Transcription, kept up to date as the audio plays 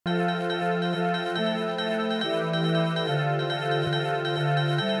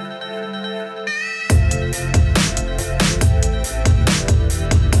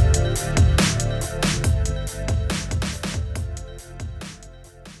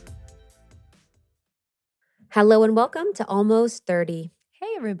Hello and welcome to Almost 30. Hey,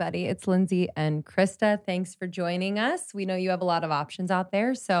 everybody. It's Lindsay and Krista. Thanks for joining us. We know you have a lot of options out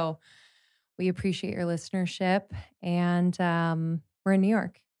there, so we appreciate your listenership. And we're in New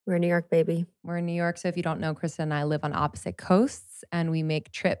York. We're in New York, baby. We're in New York. So if you don't know, Krista and I live on opposite coasts, and we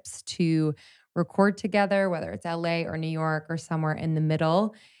make trips to record together, whether it's LA or New York or somewhere in the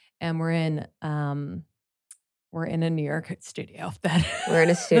middle. And we're in a New York studio. We're in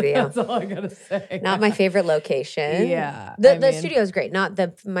a studio. That's all I gotta say. Not my favorite location. Yeah, The studio is great. Not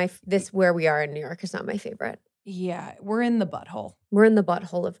this where we are in New York is not my favorite. Yeah, we're in the butthole. We're in the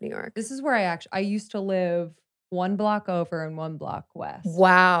butthole of New York. This is where I used to live 1 block over and 1 block west.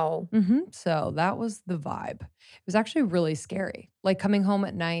 Wow. So that was the vibe. It was actually really scary. Like coming home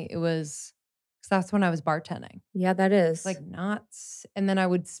at night, because that's when I was bartending. Yeah, that is. Like nuts. And then I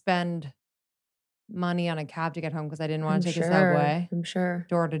would spend money on a cab to get home because I didn't want to take a subway. I'm sure.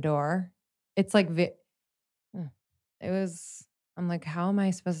 Door to door. It's like, I'm like, how am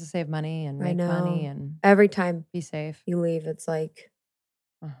I supposed to save money and make money and every time be safe? You leave, it's like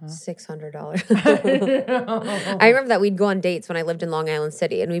 $600. I I remember that we'd go on dates when I lived in Long Island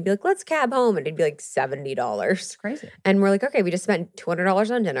City and we'd be like, let's cab home. And it'd be like $70. It's crazy. And we're like, okay, we just spent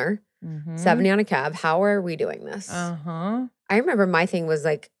 $200 on dinner, 70 on a cab. How are we doing this? I remember my thing was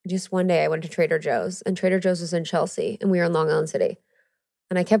like, just one day I went to Trader Joe's and Trader Joe's was in Chelsea and we were in Long Island City.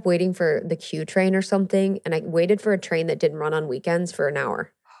 And I kept waiting for the Q train or something. And I waited for a train that didn't run on weekends for an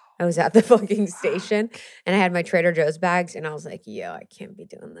hour. I was at the fucking station and I had my Trader Joe's bags and I was like, yo, I can't be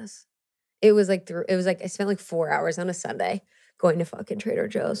doing this. It was like I spent like 4 hours on a Sunday going to fucking Trader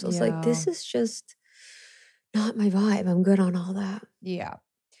Joe's. I was like, this is just not my vibe. I'm good on all that. Yeah.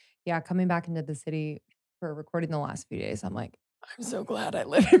 Yeah. Coming back into the city for recording the last few days, I'm like, I'm so glad I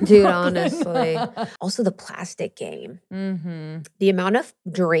live in Dude, Brooklyn. honestly. Also the plastic game. The amount of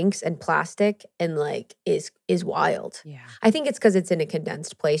drinks and plastic and like is wild. Yeah. I think it's because it's in a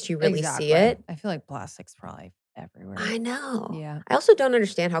condensed place. You really see it. I feel like plastic's probably everywhere. I know. Yeah. I also don't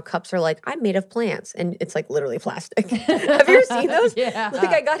understand how cups are like, I'm made of plants. And it's like literally plastic. Have you ever seen those? Yeah. Like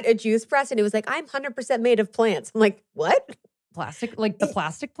I got a juice press and it was like, I'm 100% made of plants. I'm like, what? Plastic? Like the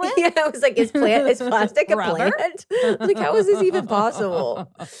plastic plant? Yeah, I was like, is plastic a plant? I was like, how is this even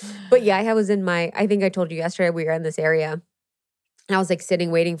possible? But yeah, I think I told you yesterday we were in this area and I was like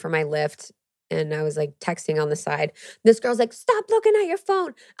sitting waiting for my lift and I was like texting on the side. This girl's like, stop looking at your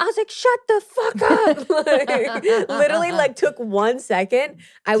phone. I was like, shut the fuck up. Like, literally like took 1 second.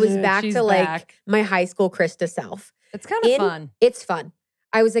 I was back to like my high school Krista self. It's kind of fun. It's fun.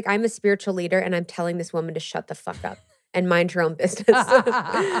 I was like, I'm a spiritual leader and I'm telling this woman to shut the fuck up and mind her own business.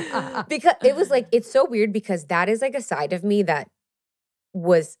 Because it was like, it's so weird because that is like a side of me that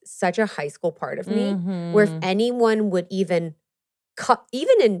was such a high school part of me where if anyone would even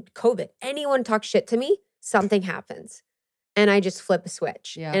in COVID, anyone talk shit to me, something happens. And I just flip a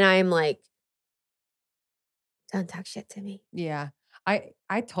switch. Yeah. And I'm like, don't talk shit to me. Yeah. I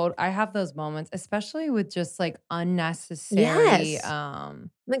have those moments, especially with just like unnecessary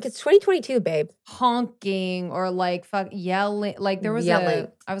like it's 2022, babe. Honking or like yelling. Like there was I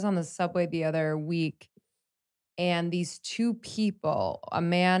was on the subway the other week and these two people, a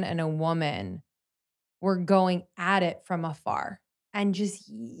man and a woman, were going at it from afar and just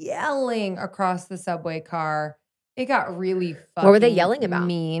yelling across the subway car. It got really fucking What were they yelling about?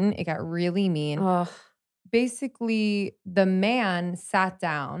 Mean. It got really mean. Oh. Basically, the man sat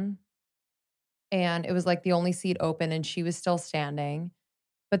down and it was like the only seat open and she was still standing.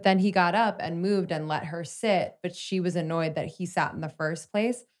 But then he got up and moved and let her sit. But she was annoyed that he sat in the first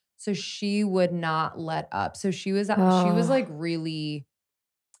place. So she would not let up. So she was like really,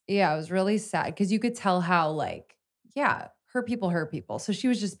 it was really sad because you could tell how like, hurt people. So she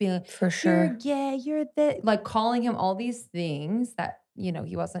was just being like, for sure. You're like calling him all these things that,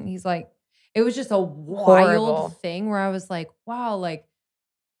 he wasn't. He's like, it was just a wild thing where I was like, wow, like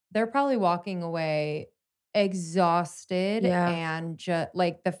they're probably walking away exhausted and just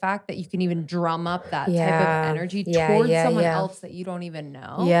like the fact that you can even drum up that type of energy towards someone else that you don't even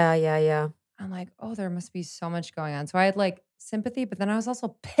know. Yeah. I'm like, oh, there must be so much going on. So I had like sympathy, but then I was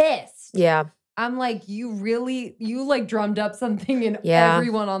also pissed. Yeah. I'm like, you like drummed up something in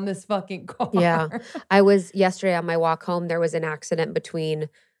everyone on this fucking car. Yeah. I was yesterday on my walk home, there was an accident between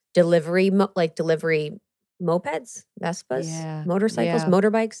delivery mopeds, Vespas, motorcycles,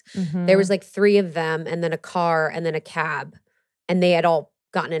 motorbikes. There was like 3 of them and then a car and then a cab. And they had all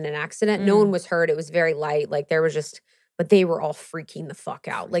gotten in an accident. No one was hurt. It was very light. Like there was just, but they were all freaking the fuck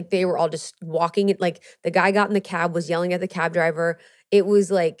out. Like they were all just walking it. Like the guy got in the cab, was yelling at the cab driver. It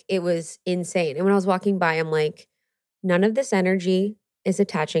was insane. And when I was walking by, I'm like, none of this energy is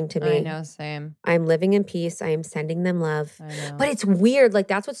attaching to me. I know, same. I'm living in peace. I am sending them love. I know. But it's weird. Like,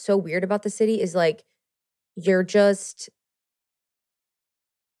 that's what's so weird about the city is like, you're just,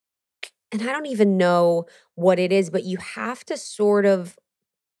 and I don't even know what it is, but you have to sort of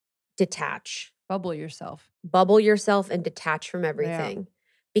detach. Bubble yourself And detach from everything.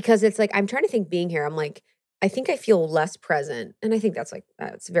 Because it's like, I'm trying to think being here. I'm like, I think I feel less present. And I think that's like,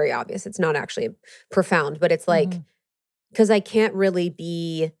 it's very obvious. It's not actually profound, but it's like, because I can't really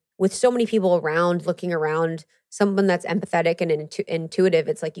be with so many people around, looking around, someone that's empathetic and intuitive.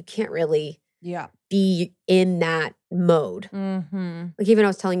 It's like, you can't really be in that mode. Like even I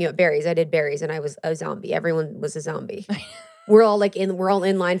was telling you at Barry's, I did Barry's and I was a zombie. Everyone was a zombie. We're all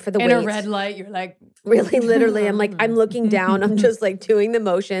in line for the in weights. a red light. You're like, really, literally. I'm like, I'm looking down. I'm just like doing the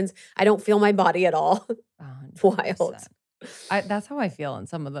motions. I don't feel my body at all. It's wild. That's how I feel in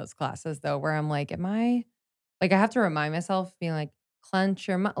some of those classes though, where I'm like, I have to remind myself being like, clench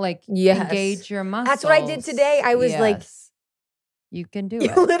your, engage your muscles. That's what I did today. I was like, you can do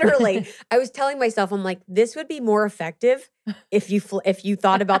it. Literally. I was telling myself, I'm like, this would be more effective if you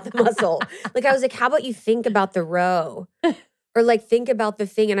thought about the muscle. Like, I was like, how about you think about the row? Or like think about the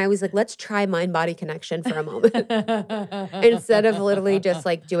thing. And I was like, let's try mind-body connection for a moment. Instead of literally just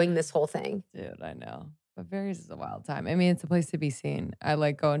like doing this whole thing. Dude, I know. But Barry's is a wild time. I mean, it's a place to be seen. I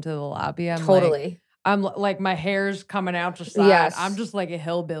like go into the lobby. I'm like my hair's coming out the side. Yes. I'm just like a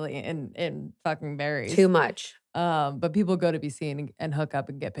hillbilly in fucking Barry's. Too much. But people go to be seen and hook up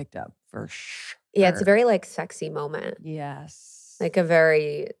and get picked up for sure. Yeah, it's a very like sexy moment. Yes. Like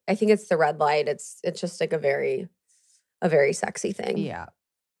I think it's the red light. It's just like a very sexy thing. Yeah.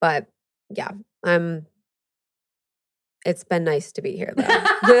 But yeah, it's been nice to be here though.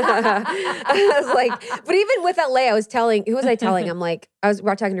 I was like, but even with LA, I was telling, who was I telling? I'm like, we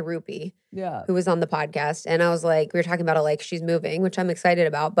were talking to Rupi, who was on the podcast. And I was like, we were talking about LA, she's moving, which I'm excited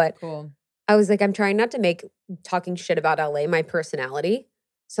about. But cool. I was like, I'm trying not to make talking shit about LA my personality.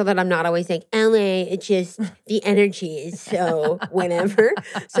 So that I'm not always like, LA, it's just the energy is so whenever.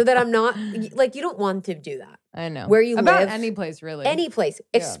 So that I'm not, like, you don't want to do that. I know. Where you live. Any place, really. Any place,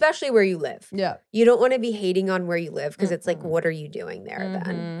 especially where you live. Yeah. You don't want to be hating on where you live because it's like, what are you doing there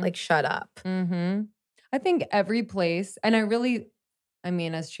then? Like, shut up. I think every place, and I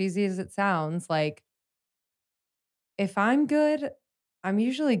mean, as cheesy as it sounds, like, if I'm good, I'm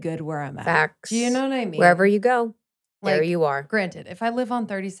usually good where I'm at. Facts. Do you know what I mean? Wherever you go. Like, there you are. Granted, if I live on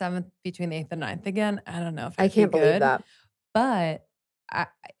 37th between the 8th and 9th again, I don't know if I can't believe that. But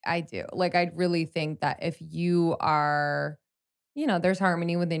I do. Like, I really think that if you are, there's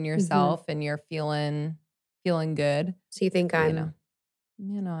harmony within yourself and you're feeling good. So you think I'm, I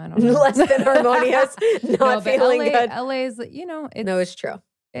don't know. Less than harmonious, not feeling good. LA is, it's true.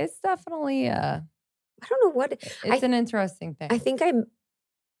 It's definitely, I don't know what. It's an interesting thing. I think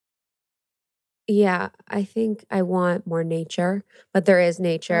I think I want more nature, but there is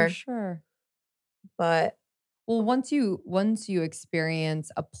nature. For sure. But well, once you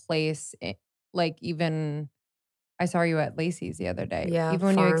experience a place, like even I saw you at Lacey's the other day. Yeah.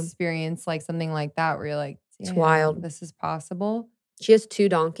 Even when you experience like something like that where you're like, it's wild. This is possible. She has 2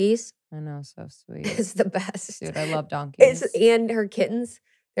 donkeys. I know, so sweet. It's the best. Dude, I love donkeys. And her kittens.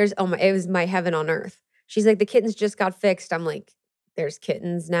 It was my heaven on earth. She's like, the kittens just got fixed. I'm like, there's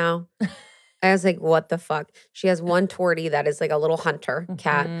kittens now. I was like, what the fuck? She has 1 tortie that is like a little hunter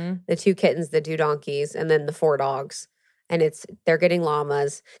cat, the 2 kittens, the 2 donkeys, and then the 4 dogs. And they're getting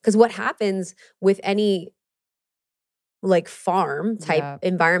llamas. Because what happens with any like farm type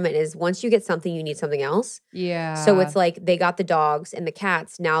environment is once you get something, you need something else. Yeah. So it's like they got the dogs and the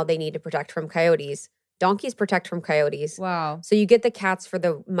cats. Now they need to protect from coyotes. Donkeys protect from coyotes. Wow. So you get the cats for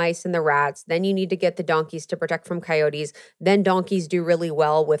the mice and the rats. Then you need to get the donkeys to protect from coyotes. Then donkeys do really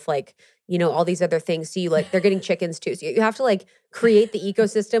well with like, all these other things. So they're getting chickens too. So you have to like create the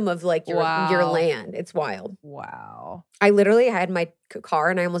ecosystem of like your land. It's wild. Wow. I literally had my car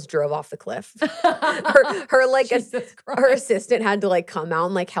and I almost drove off the cliff. Her assistant had to like come out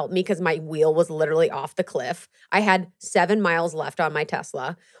and like help me because my wheel was literally off the cliff. I had 7 miles left on my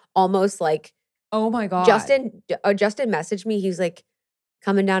Tesla. Almost like, oh my God. Justin messaged me. He was like,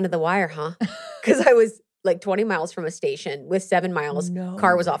 coming down to the wire, huh? Because I was like 20 miles from a station with 7 miles.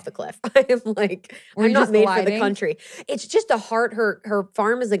 Car was off the cliff. I'm like, I'm not made for the country. It's just a hard, her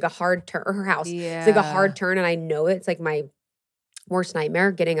farm is like a hard turn, her house. Yeah. It's like a hard turn. And I know it's like my worst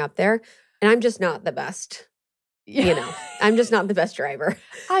nightmare getting up there. And I'm just not the best. I'm just not the best driver.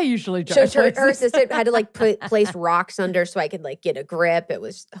 I usually drive. So her assistant had to like place rocks under so I could like get a grip. It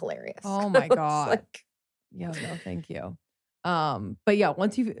was hilarious. Oh my God. Yo, no, thank you. But yeah,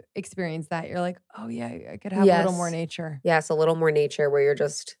 once you've experienced that, you're like, oh yeah, I could have a little more nature. Yes, a little more nature where you're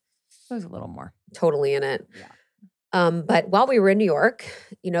just There's a little more. Totally in it. Yeah. But while we were in New York,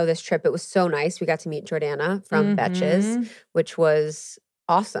 this trip, it was so nice. We got to meet Jordana from Betches, which was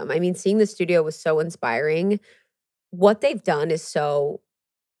awesome. I mean, seeing the studio was so inspiring. What they've done is so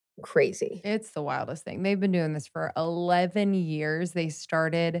crazy. It's the wildest thing. They've been doing this for 11 years. They're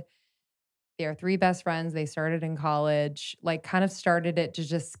three best friends. They started in college, like kind of started it to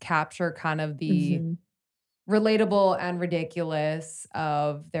just capture kind of the relatable and ridiculous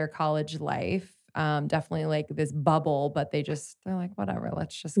of their college life. Definitely like this bubble, but they're like, whatever,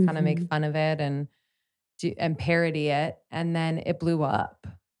 let's just kind of make fun of it and parody it. And then it blew up.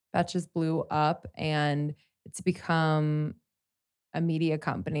 Betches blew up and it's become a media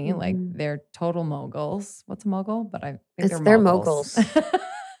company. Like they're total moguls. What's a mogul? But I think they're moguls.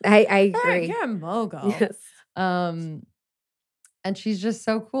 I agree. You're a mogul. Yes. And she's just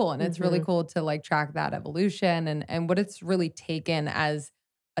so cool. And it's really cool to like track that evolution and what it's really taken as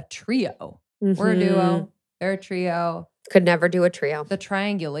a trio. We're a duo. They're a trio. Could never do a trio. The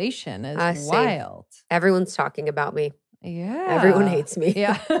triangulation is wild. Everyone's talking about me. Yeah. Everyone hates me.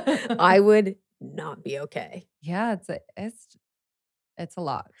 Yeah. I would not be okay. Yeah, it's a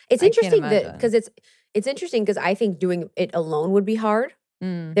lot. It's interesting because it's interesting because I think doing it alone would be hard.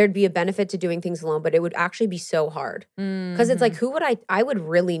 There'd be a benefit to doing things alone, but it would actually be so hard. Because it's like, I would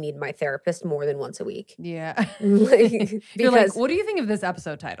really need my therapist more than once a week. Yeah. You're like, what do you think of this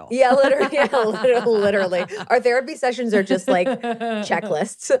episode title? Yeah, literally. Our therapy sessions are just like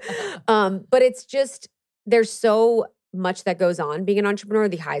checklists. But it's just, there's so much that goes on being an entrepreneur,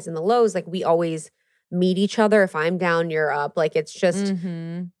 the highs and the lows. Like we always meet each other. If I'm down, you're up. Like it's just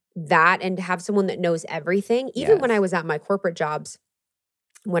that, and to have someone that knows everything. Even when I was at my corporate jobs,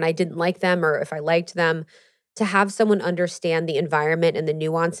 when I didn't like them or if I liked them, to have someone understand the environment and the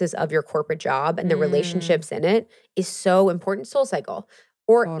nuances of your corporate job and the relationships in it is so important. Soul Cycle.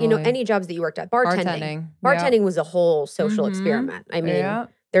 Or, any jobs that you worked at. Bartending. Bartending was a whole social experiment. I mean,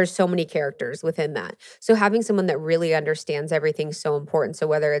 there's so many characters within that. So having someone that really understands everything is so important. So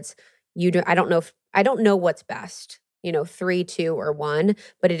whether it's I don't know what's best. 3, 2, or 1,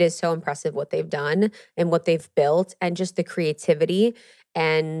 but it is so impressive what they've done and what they've built and just the creativity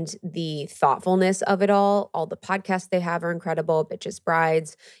and the thoughtfulness of it all. All the podcasts they have are incredible. Bitches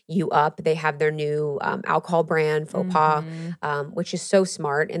Brides, You Up. They have their new alcohol brand, Faux Pas, which is so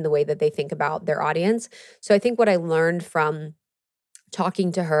smart in the way that they think about their audience. So I think what I learned from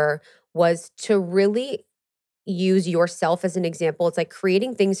talking to her was to really use yourself as an example. It's like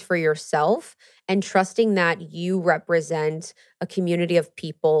creating things for yourself and trusting that you represent a community of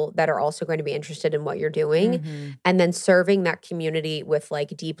people that are also going to be interested in what you're doing, and then serving that community with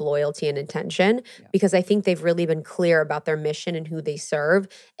like deep loyalty and intention, because I think they've really been clear about their mission and who they serve,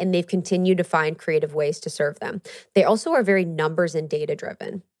 and they've continued to find creative ways to serve them. They also are very numbers and data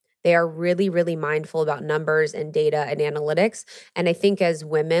driven. They are really, really mindful about numbers and data and analytics. And I think as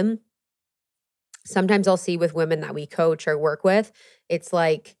women, sometimes I'll see with women that we coach or work with, it's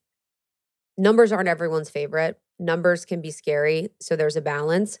like numbers aren't everyone's favorite. Numbers can be scary, so there's a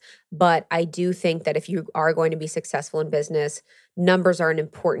balance. But I do think that if you are going to be successful in business, numbers are an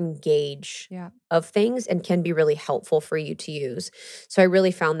important gauge of things and can be really helpful for you to use. So I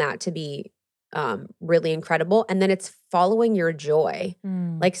really found that to be really incredible. And then it's following your joy,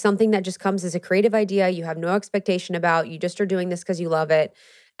 like something that just comes as a creative idea you have no expectation about. You just are doing this because you love it.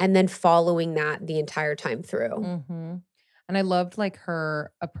 And then following that the entire time through. And I loved like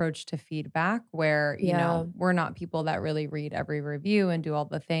her approach to feedback where, we're not people that really read every review and do all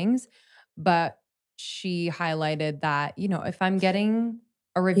the things. But she highlighted that, if I'm getting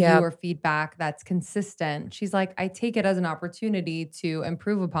a review or feedback that's consistent, she's like, I take it as an opportunity to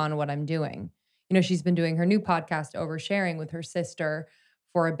improve upon what I'm doing. She's been doing her new podcast, Oversharing, with her sister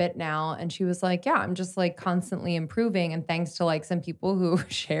for a bit now. And she was like, I'm just like constantly improving. And thanks to like some people who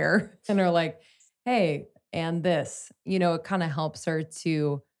share and are like, hey, and this, it kind of helps her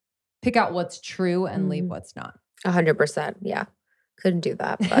to pick out what's true and leave what's not. 100%. Yeah. Couldn't do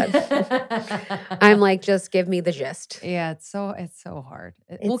that, but I'm like, just give me the gist. Yeah. It's so hard.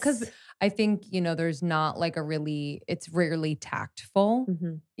 Well, because I think, there's not like it's rarely tactful.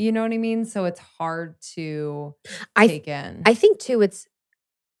 You know what I mean? So it's hard to take in. I think too,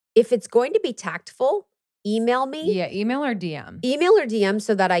 if it's going to be tactful, email me. Yeah, email or DM. Email or DM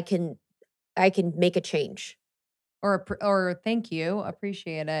so that I can make a change. Or thank you,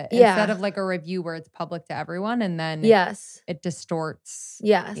 appreciate it. Yeah. Instead of like a review where it's public to everyone and then it distorts.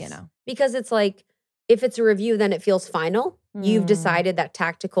 Yes. Because it's like, if it's a review, then it feels final. You've decided that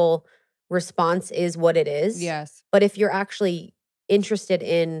tactical response is what it is. Yes. But if you're actually interested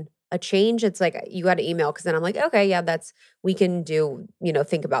in a change, it's like you got to email, because then I'm like, okay, yeah, we can do,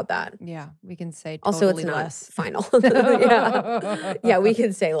 think about that. Yeah, we can say Also, totally it's not less. final. Yeah, we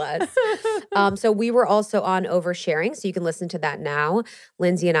can say less. So we were also on Oversharing, so you can listen to that now.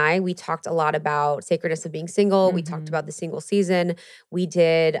 Lindsay and I, we talked a lot about sacredness of being single. We talked about the single season. We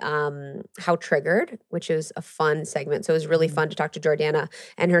did How Triggered, which is a fun segment. So it was really fun to talk to Jordana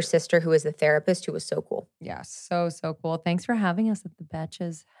and her sister, who is the therapist, who was so cool. Yeah, so cool. Thanks for having us at the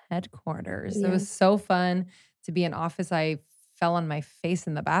Betches headquarters. Yes. It was so fun to be in office. I fell on my face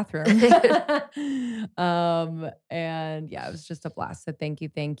in the bathroom. And yeah, it was just a blast. So thank you.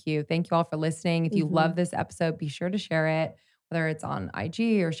 Thank you all for listening. If you love this episode, be sure to share it, whether it's on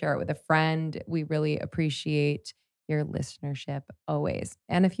IG or share it with a friend. We really appreciate your listenership always.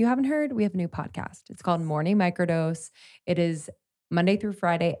 And if you haven't heard, we have a new podcast. It's called Morning Microdose. It is Monday through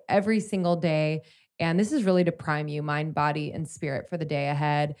Friday, every single day. And this is really to prime you, mind, body, and spirit for the day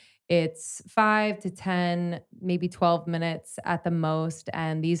ahead. It's 5 to 10, maybe 12 minutes at the most.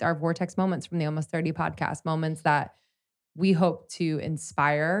 And these are vortex moments from the Almost 30 podcast, moments that we hope to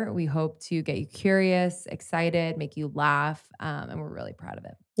inspire. We hope to get you curious, excited, make you laugh. And we're really proud of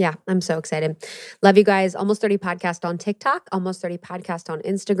it. Yeah, I'm so excited. Love you guys. Almost 30 podcast on TikTok, Almost 30 podcast on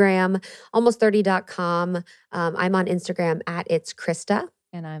Instagram, almost30.com. I'm on Instagram at It's Krista.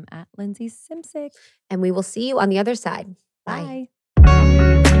 And I'm at Lindsay Simsick. And we will see you on the other side. Bye.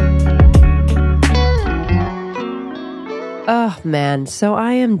 Oh, man. So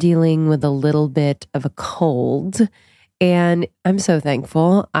I am dealing with a little bit of a cold, and I'm so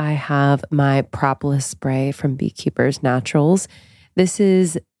thankful I have my propolis spray from Beekeepers Naturals. This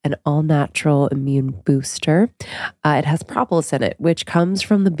is an all-natural immune booster. It has propolis in it, which comes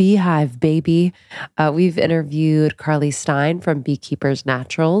from the beehive, baby. We've interviewed Carly Stein from Beekeepers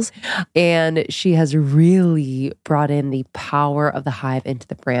Naturals, and she has really brought in the power of the hive into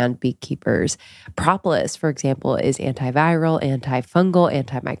the brand Beekeepers. Propolis, for example, is antiviral, antifungal,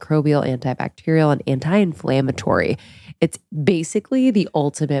 antimicrobial, antibacterial, and anti-inflammatory. It's basically the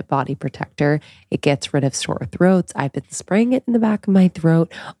ultimate body protector. It gets rid of sore throats. I've been spraying it in the back of my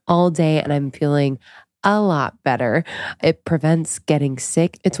throat all day, and I'm feeling a lot better. It prevents getting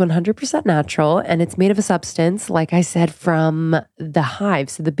sick. It's 100% natural, and it's made of a substance, like I said, from the hive.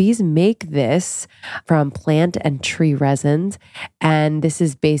 So the bees make this from plant and tree resins, and this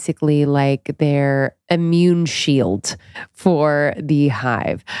is basically like their immune shield for the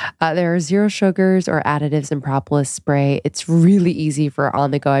hive. There are 0 sugars or additives in propolis spray. It's really easy for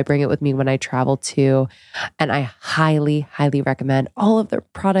on the go. I bring it with me when I travel too, and I highly, highly recommend. All of their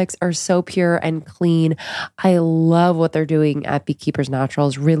products are so pure and clean. I love what they're doing at Beekeepers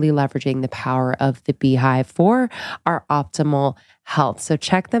Naturals, really leveraging the power of the beehive for our optimal health. So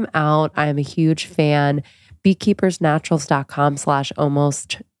check them out. I'm a huge fan.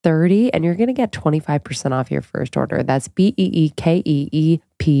 beekeepersnaturals.com/almost30, and you're going to get 25% off your first order. That's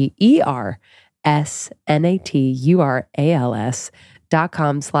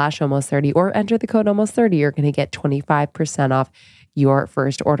beekeepersnaturals.com/almost30, or enter the code almost30. You're going to get 25% off your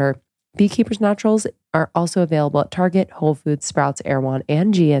first order. Beekeepers Naturals are also available at Target, Whole Foods, Sprouts, Erewhon,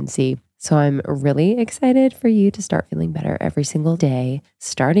 and GNC. So I'm really excited for you to start feeling better every single day,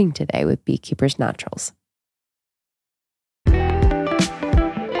 starting today with Beekeepers Naturals.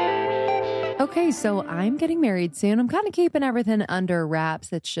 Okay, so I'm getting married soon. I'm kind of keeping everything under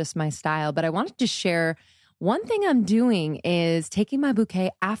wraps. It's just my style. But I wanted to share one thing I'm doing is taking my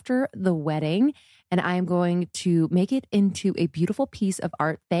bouquet after the wedding, and I'm going to make it into a beautiful piece of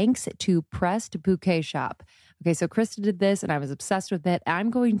art thanks to Pressed Bouquet Shop. Okay, so Krista did this and I was obsessed with it. I'm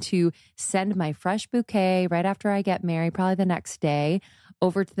going to send my fresh bouquet right after I get married, probably the next day,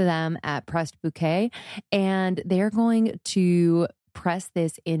 over to them at Pressed Bouquet, and they're going to press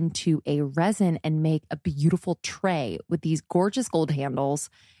this into a resin and make a beautiful tray with these gorgeous gold handles.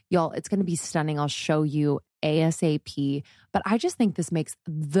 Y'all, it's going to be stunning. I'll show you ASAP. But I just think this makes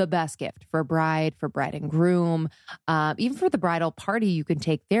the best gift for bride and groom. Even for the bridal party, you can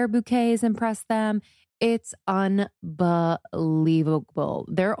take their bouquets and press them. It's unbelievable.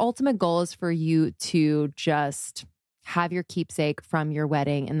 Their ultimate goal is for you to just have your keepsake from your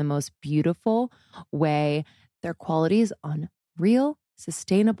wedding in the most beautiful way. Their quality is unreal,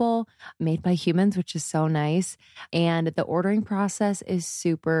 sustainable, made by humans, which is so nice. And the ordering process is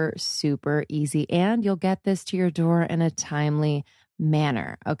super, super easy. And you'll get this to your door in a timely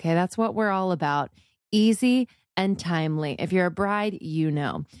manner. Okay, that's what we're all about. Easy and timely. If you're a bride, you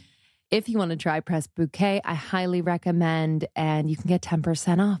know. If you want to try Pressed Bouquet, I highly recommend, and you can get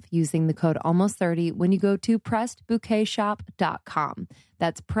 10% off using the code almost30 when you go to pressedbouquetshop.com.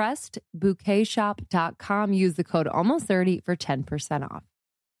 That's pressedbouquetshop.com. Use the code almost30 for 10% off.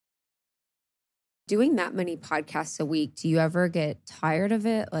 Doing that many podcasts a week, do you ever get tired of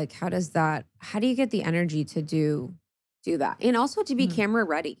it? Like, how do you get the energy to do that? And also to be camera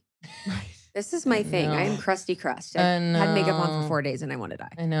ready. This is my thing. I am crusty crust. I had makeup on for 4 days and I want to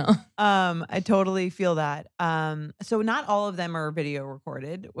die. I know. I totally feel that. So not all of them are video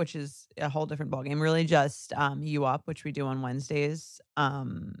recorded, which is a whole different ballgame. Really just You Up, which we do on Wednesdays,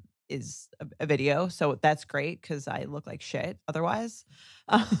 is a video. So that's great because I look like shit otherwise.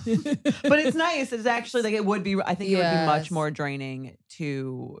 But it's nice. It's actually like it would be, I think it would be much more draining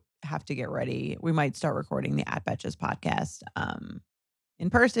to have to get ready. We might start recording the Betches podcast in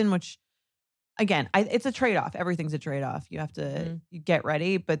person, which again, it's a trade-off. Everything's a trade-off. You have to you get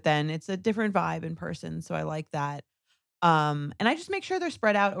ready, but then it's a different vibe in person. So I like that. And I just make sure they're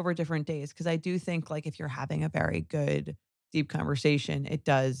spread out over different days because I do think like if you're having a very good, deep conversation, it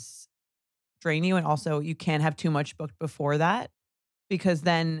does drain you. And also you can't have too much booked before that because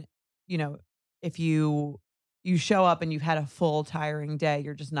then, if you show up and you've had a full tiring day,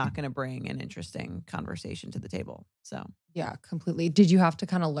 you're just not going to bring an interesting conversation to the table. So yeah, completely. Did you have to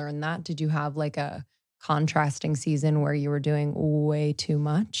kind of learn that? Did you have like a contrasting season where you were doing way too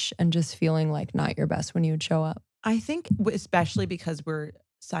much and just feeling like not your best when you would show up? I think especially because we're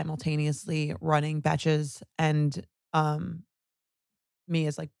simultaneously running Betches and me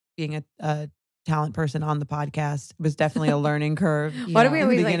as like being a talent person on the podcast was definitely a learning curve. Why do we in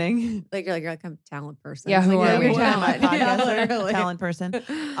always the beginning? you're like I'm a talent person. Yeah, who are we? Talent person.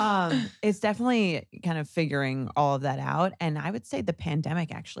 It's definitely kind of figuring all of that out. And I would say the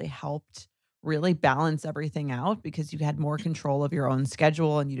pandemic actually helped really balance everything out because you had more control of your own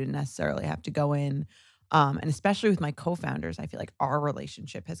schedule and you didn't necessarily have to go in. And especially with my co-founders, I feel like our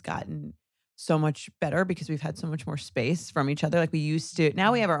relationship has gotten so much better because we've had so much more space from each other. Like we used to,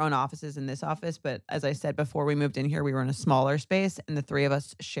 now we have our own offices in this office. But as I said, before we moved in here, we were in a smaller space and the three of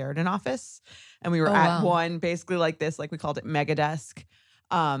us shared an office and we were at one basically like this, like we called it mega desk.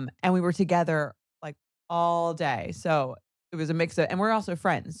 And we were together like all day. So it was a mix of, and we're also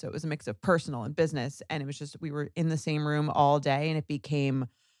friends. So it was a mix of personal and business. And it was just, we were in the same room all day and it became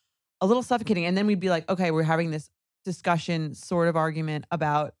a little suffocating. And then we'd be like, okay, we're having this discussion sort of argument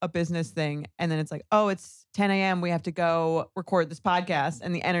about a business thing. And then it's like, oh, it's 10 a.m. We have to go record this podcast.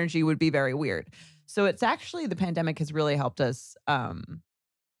 And the energy would be very weird. So it's actually, the pandemic has really helped us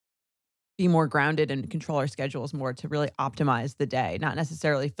be more grounded and control our schedules more to really optimize the day, not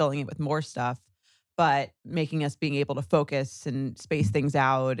necessarily filling it with more stuff, but making us being able to focus and space things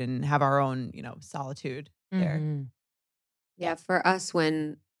out and have our own, solitude there. Yeah, for us,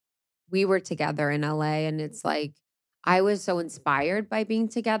 when we were together in LA and it's like, I was so inspired by being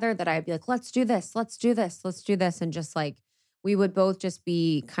together that I'd be like, let's do this, let's do this, let's do this. And just like, we would both just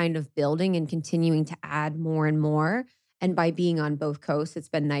be kind of building and continuing to add more and more. And by being on both coasts, it's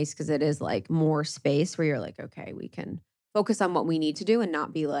been nice because it is like more space where you're like, okay, we can focus on what we need to do and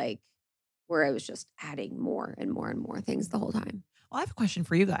not be like where I was just adding more and more and more things the whole time. Well, I have a question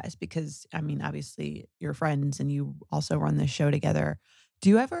for you guys because, I mean, obviously you're friends and you also run this show together.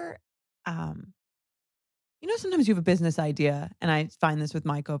 Do you ever, sometimes you have a business idea, and I find this with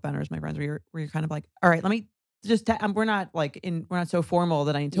my co-founders, my friends, where you're kind of like, all right, let me just, we're not so formal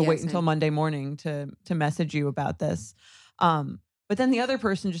that I need to wait until Monday morning to message you about this. But then the other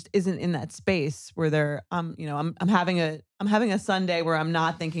person just isn't in that space where they're, I'm having a Sunday where I'm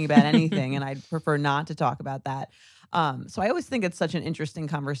not thinking about anything and I'd prefer not to talk about that. So I always think it's such an interesting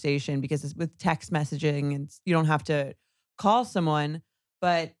conversation because it's with text messaging and you don't have to call someone,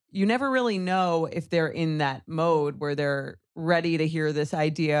 but you never really know if they're in that mode where they're ready to hear this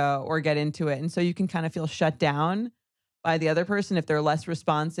idea or get into it. And so you can kind of feel shut down by the other person if they're less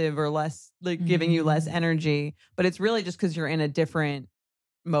responsive or less like giving you less energy. But it's really just because you're in a different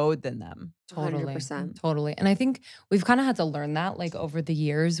mode than them. Totally. 100%. Totally. And I think we've kind of had to learn that like over the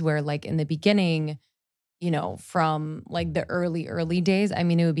years where like in the beginning, from like the early days, I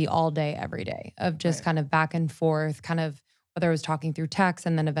mean, it would be all day, every day of just kind of back and forth, kind of whether it was talking through text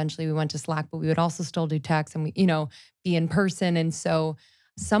and then eventually we went to Slack, but we would also still do text and we, be in person. And so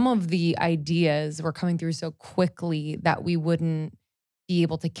some of the ideas were coming through so quickly that we wouldn't be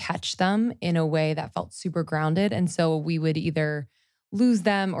able to catch them in a way that felt super grounded. And so we would either lose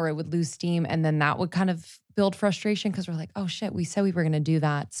them or it would lose steam. And then that would kind of build frustration because we're like, oh shit, we said we were going to do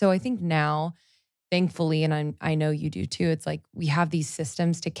that. So I think now, thankfully, and I know you do too, it's like we have these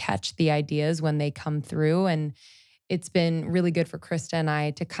systems to catch the ideas when they come through. And it's been really good for Krista and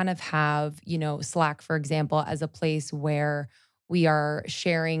I to kind of have, Slack, for example, as a place where we are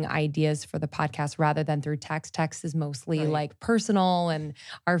sharing ideas for the podcast rather than through text. Text is mostly like personal and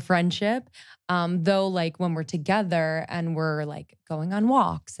our friendship. Though like when we're together and we're like going on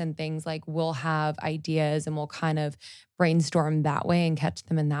walks and things, like we'll have ideas and we'll kind of brainstorm that way and catch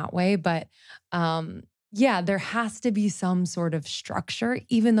them in that way. But yeah, there has to be some sort of structure,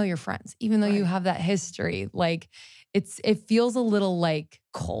 even though you're friends, even though you have that history. Like it feels a little like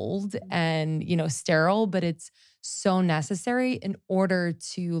cold and, sterile, but it's so necessary in order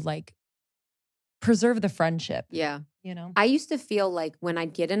to like preserve the friendship. Yeah. I used to feel like when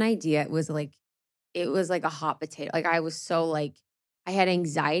I'd get an idea, it was like a hot potato. Like I was so like, I had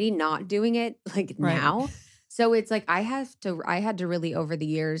anxiety not doing it like now. So it's like I had to really over the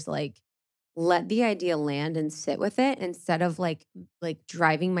years, like let the idea land and sit with it instead of like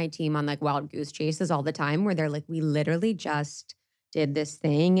driving my team on like wild goose chases all the time where they're like, we literally just did this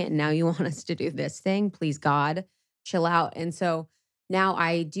thing and now you want us to do this thing. Please God, chill out. And so now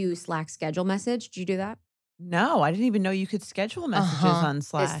I do Slack schedule message. Do you do that? No, I didn't even know you could schedule messages on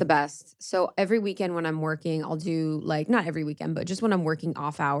Slack. It's the best. So every weekend when I'm working, I'll do like, not every weekend, but just when I'm working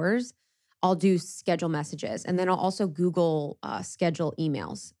off hours, I'll do schedule messages. And then I'll also Google schedule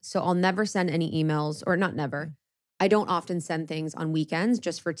emails. So I'll never send any emails, or not never. I don't often send things on weekends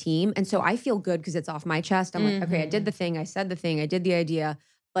just for team. And so I feel good because it's off my chest. I'm like, okay, I did the thing. I said the thing. I did the idea.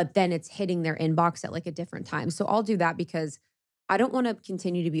 But then it's hitting their inbox at like a different time. So I'll do that because I don't want to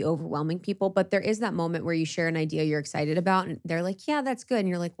continue to be overwhelming people. But there is that moment where you share an idea you're excited about and they're like, yeah, that's good. And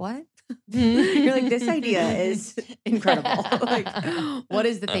you're like, what? You're like, this idea is incredible. Like, what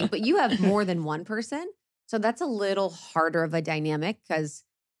is the thing? But you have more than one person. So that's a little harder of a dynamic because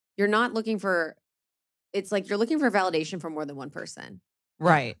you're not looking for, it's like you're looking for validation from more than one person.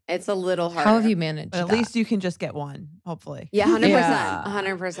 Right. It's a little harder. How have you managed But at least you can just get one, hopefully. Yeah, 100%.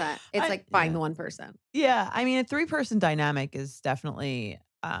 100%. It's like buying the one person. Yeah. I mean, a 3-person dynamic is definitely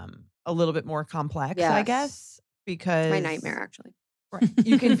a little bit more complex, I guess, because it's my nightmare, actually. Right.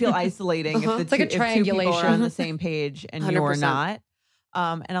 You can feel isolating if it's like a triangulation. If 2 people are on the same page and 100%. you're not.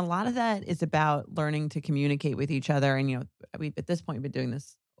 And a lot of that is about learning to communicate with each other. And, we at this point, we've been doing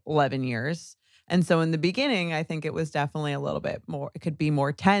this 11 years. And so in the beginning, I think it was definitely a little bit more, it could be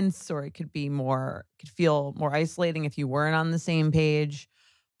more tense or it could feel more isolating if you weren't on the same page.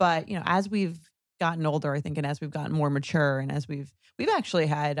 But, as we've gotten older, I think, and as we've gotten more mature and as we've actually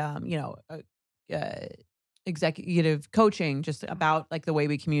had, executive coaching just about like the way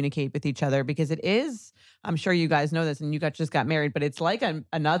we communicate with each other, because it is, I'm sure you guys know this and you just got married, but it's like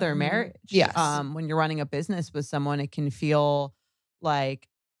another marriage. Yes. When you're running a business with someone, it can feel like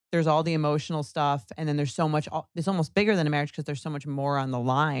there's all the emotional stuff. And then there's so much, it's almost bigger than a marriage because there's so much more on the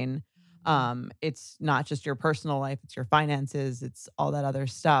line. It's not just your personal life, it's your finances, it's all that other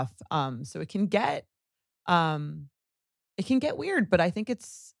stuff. So it can get weird, but I think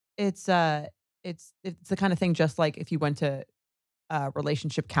it's the kind of thing, just like if you went to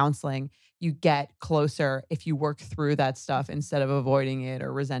relationship counseling, you get closer if you work through that stuff instead of avoiding it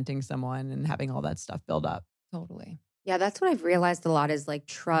or resenting someone and having all that stuff build up. Totally. Yeah, that's what I've realized a lot is like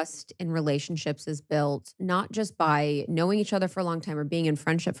trust in relationships is built not just by knowing each other for a long time or being in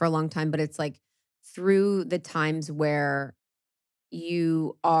friendship for a long time, but it's like through the times where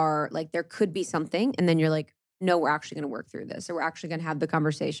you are like, there could be something and then you're like, no, we're actually going to work through this. So we're actually going to have the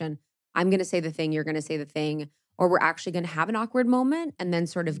conversation. I'm going to say the thing, you're going to say the thing, or we're actually going to have an awkward moment and then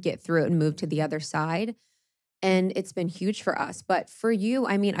sort of get through it and move to the other side. And it's been huge for us. But for you,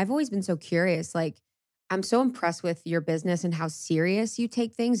 I mean, I've always been so curious. Like, I'm so impressed with your business and how serious you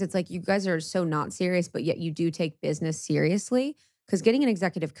take things. It's like you guys are so not serious, but yet you do take business seriously, because getting an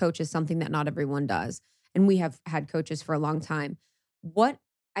executive coach is something that not everyone does. And we have had coaches for a long time. What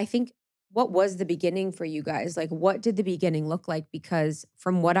was the beginning for you guys? Like, what did the beginning look like? Because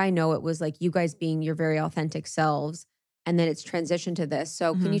from what I know, it was like you guys being your very authentic selves, and then it's transitioned to this.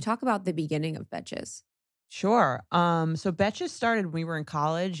 So can you talk about the beginning of Betches? Sure. So Betches started when we were in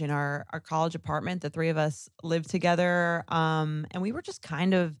college, in our college apartment. The 3 of us lived together. And we were just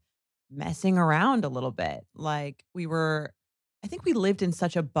kind of messing around a little bit. Like I think we lived in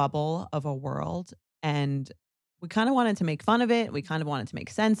such a bubble of a world, and we kind of wanted to make fun of it. We kind of wanted to make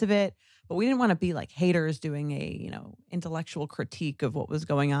sense of it, but we didn't want to be like haters doing a, intellectual critique of what was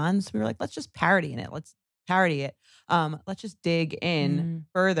going on. So we were like, let's just parody in it. Let's parody it. Let's just dig in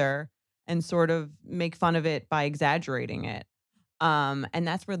further and sort of make fun of it by exaggerating it. And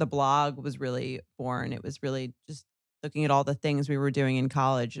that's where the blog was really born. It was really just looking at all the things we were doing in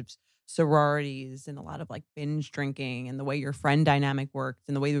college, of sororities and a lot of like binge drinking and the way your friend dynamic worked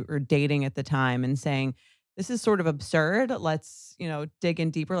and the way we were dating at the time, and saying, this is sort of absurd. Let's, dig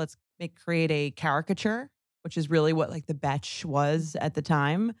in deeper. Let's create a caricature, which is really what like the Betch was at the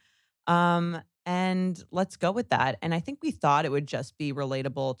time. And let's go with that. And I think we thought it would just be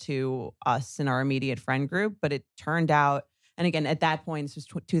relatable to us and our immediate friend group, but it turned out, and again, at that point, this was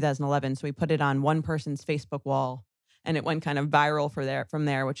 2011. So we put it on one person's Facebook wall and it went kind of viral from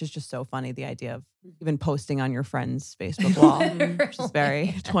there, which is just so funny. The idea of even posting on your friend's Facebook wall, which is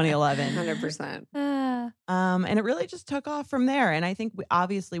very 2011. 100%. And it really just took off from there. And I think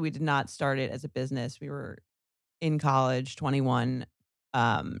we did not start it as a business. We were in college, 21,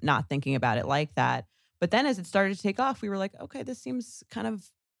 not thinking about it like that. But then as it started to take off, we were like, okay, this seems kind of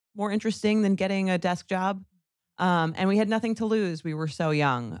more interesting than getting a desk job. And we had nothing to lose. We were so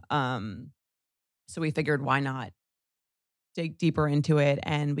young. So we figured, why not dig deeper into it?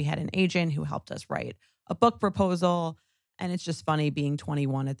 And we had an agent who helped us write a book proposal. And it's just funny being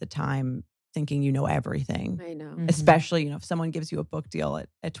 21 at the time, thinking you know everything. I know. Especially, if someone gives you a book deal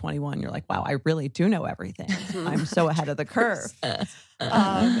at 21, you're like, wow, I really do know everything. I'm so ahead of the curve.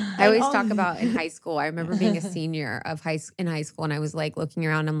 I always talk about in high school. I remember being a senior in high school, and I was like looking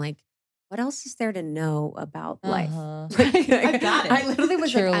around. I'm like, what else is there to know about life? I got it. I literally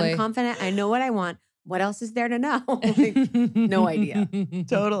was like, I'm confident. I know what I want. What else is there to know? Like, no idea.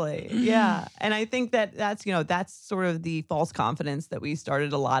 Totally. Yeah. And I think that's sort of the false confidence that we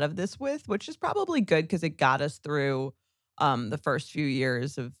started a lot of this with, which is probably good because it got us through the first few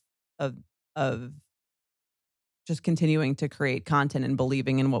years of just continuing to create content and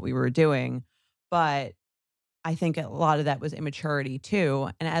believing in what we were doing. But I think a lot of that was immaturity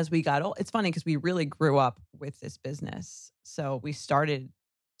too. And as we got old, it's funny because we really grew up with this business. So we started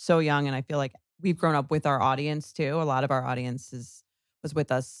so young, and I feel like we've grown up with our audience too. A lot of our audience was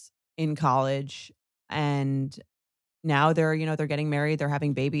with us in college, and now they're getting married, they're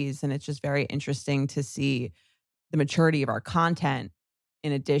having babies, and it's just very interesting to see the maturity of our content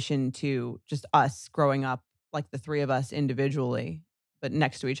in addition to just us growing up, like the three of us individually, but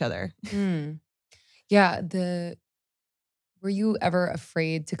next to each other. Yeah. Were you ever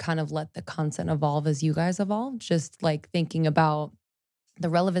afraid to kind of let the content evolve as you guys evolved? Just like thinking about the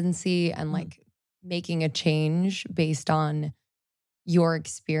relevancy and like making a change based on your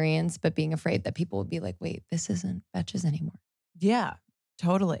experience, but being afraid that people would be like, wait, this isn't Betches anymore. Yeah,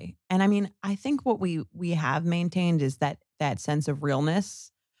 totally. And I mean, I think what we have maintained is that sense of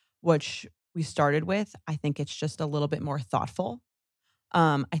realness, which we started with. I think it's just a little bit more thoughtful.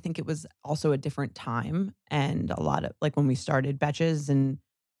 I think it was also a different time, and a lot of like when we started Betches, and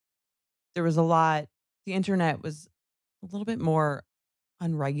there was the internet was a little bit more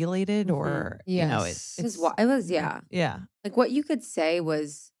unregulated, or yes. It was yeah. Like what you could say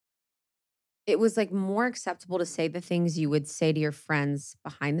was, it was like more acceptable to say the things you would say to your friends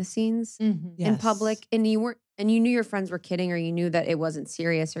behind the scenes in public, and you knew your friends were kidding, or you knew that it wasn't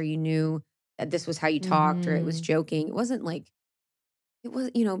serious, or you knew that this was how you talked, or it was joking. It wasn't like, it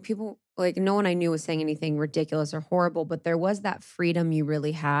was, people, like no one I knew was saying anything ridiculous or horrible, but there was that freedom you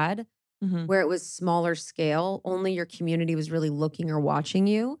really had where it was smaller scale. Only your community was really looking or watching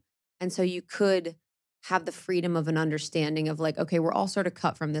you. And so you could have the freedom of an understanding of like, okay, we're all sort of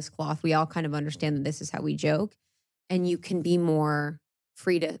cut from this cloth. We all kind of understand that this is how we joke. And you can be more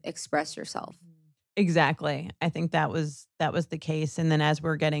free to express yourself. Exactly. I think that was the case. And then as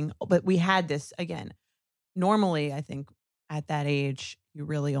we're but we had this again, normally I think at that age, you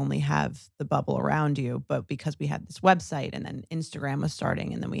really only have the bubble around you. But because we had this website, and then Instagram was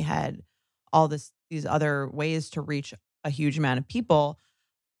starting, and then we had all these other ways to reach a huge amount of people.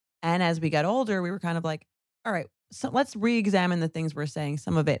 And as we got older, we were kind of like, all right, so let's re-examine the things we're saying.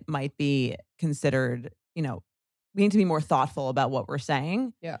 Some of it might be considered, we need to be more thoughtful about what we're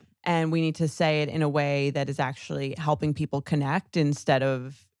saying. Yeah. And we need to say it in a way that is actually helping people connect instead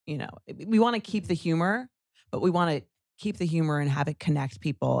of, we want to keep the humor, but we want to keep the humor and have it connect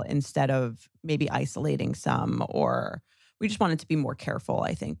people instead of maybe isolating some, or we just wanted to be more careful,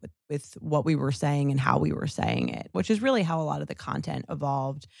 I think, with what we were saying and how we were saying it, which is really how a lot of the content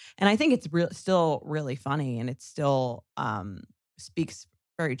evolved. And I think it's still really funny, and it still speaks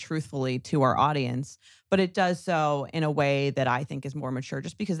very truthfully to our audience, but it does so in a way that I think is more mature,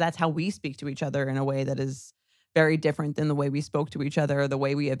 just because that's how we speak to each other in a way that is very different than the way we spoke to each other, the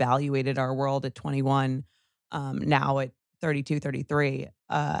way we evaluated our world at 21, now at 32, 33,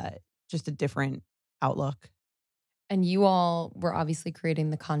 just a different outlook. And you all were obviously creating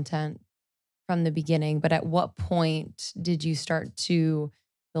the content from the beginning, but at what point did you start to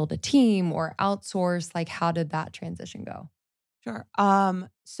build a team or outsource? Like, how did that transition go? Sure.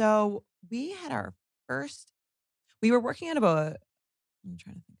 So we had we were working out of I'm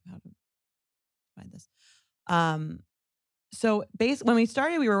trying to think of how to find this. So when we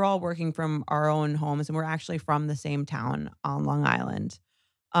started, we were all working from our own homes, and we're actually from the same town on Long Island.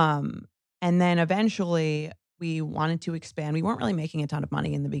 Um, and then eventually we wanted to expand. We weren't really making a ton of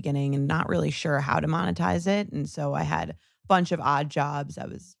money in the beginning and not really sure how to monetize it. And so I had a bunch of odd jobs. I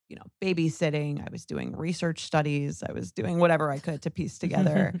was, babysitting. I was doing research studies. I was doing whatever I could to piece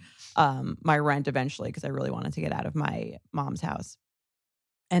together my rent eventually because I really wanted to get out of my mom's house.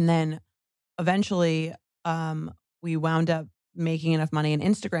 And then eventually, we wound up making enough money, and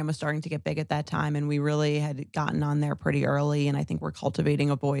Instagram was starting to get big at that time, and we really had gotten on there pretty early, and I think we're cultivating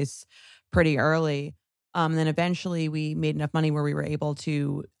a voice pretty early. Then eventually we made enough money where we were able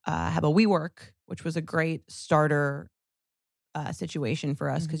to have a WeWork, which was a great starter situation for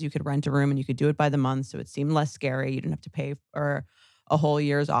us because you could rent a room and you could do it by the month, so it seemed less scary. You didn't have to pay for a whole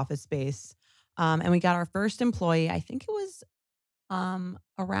year's office space. And we got our first employee, I think it was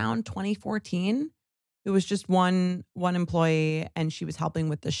around 2014. It was just one employee, and she was helping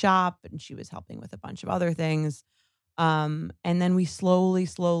with the shop, and she was helping with a bunch of other things. And then we slowly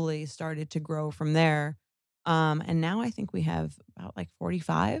started to grow from there. And now I think we have about like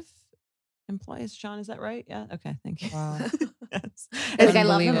 45 employees. Sean, is that right? Yeah. Okay. Thank you. Wow. Yes. Like I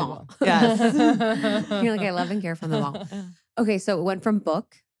love them all. Yes. You're like, I love and care for them all. Okay, so it went from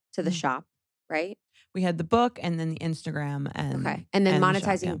book to the shop, right? We had the book and then the Instagram and then the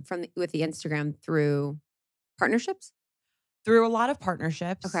monetizing shop, with the Instagram through partnerships. through a lot of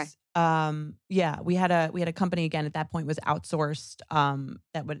partnerships. Okay. Yeah, we had a company again at that point was outsourced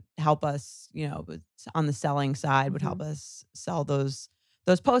that would help us, on the selling side would help us sell those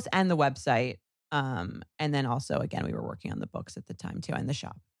posts and the website. And then also again we were working on the books at the time too and the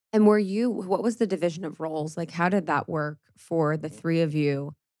shop. And what was the division of roles? Like how did that work for the three of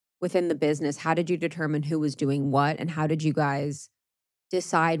you within the business? How did you determine who was doing what, and how did you guys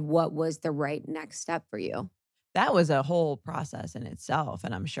decide what was the right next step for you? That was a whole process in itself.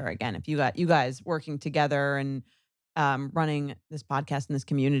 And I'm sure, again, if you got you guys working together and running this podcast in this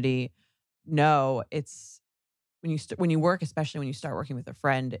community, no, it's when you work, especially when you start working with a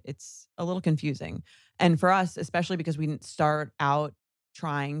friend, it's a little confusing. And for us, especially because we didn't start out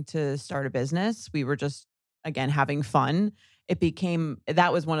trying to start a business, we were just, again, having fun.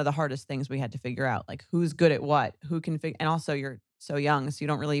 That was one of the hardest things we had to figure out, like who's good at what, who can figure, and also you're so young, so you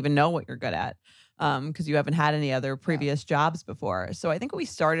don't really even know what you're good at because you haven't had any other previous jobs before. So I think we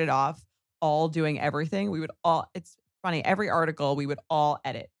started off all doing everything. It's funny, every article we would all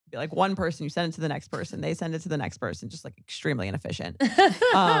edit. Be like one person, you send it to the next person, they send it to the next person, just like extremely inefficient.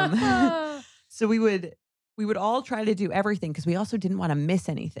 So we would all try to do everything because we also didn't want to miss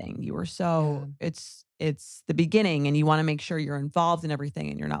anything. It's the beginning and you want to make sure you're involved in everything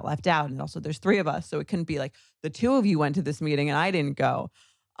and you're not left out. And also there's three of us, so it couldn't be like the two of you went to this meeting and I didn't go.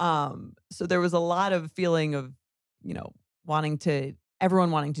 So there was a lot of feeling of,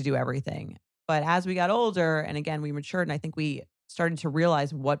 everyone wanting to do everything. But as we got older and again, we matured and I think we started to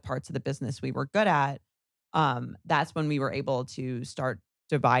realize what parts of the business we were good at. That's when we were able to start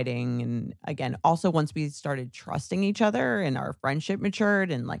dividing. And again, also once we started trusting each other and our friendship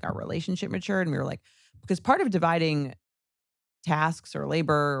matured and like our relationship matured, and we were like, because part of dividing tasks or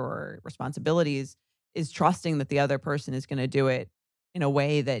labor or responsibilities is trusting that the other person is going to do it in a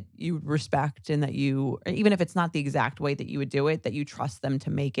way that you respect and that even if it's not the exact way that you would do it, that you trust them to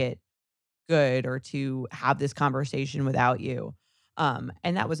make it good or to have this conversation without you.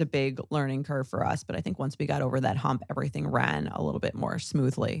 And that was a big learning curve for us. But I think once we got over that hump, everything ran a little bit more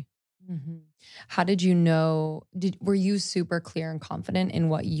smoothly. Mm-hmm. How did you know? Were you super clear and confident in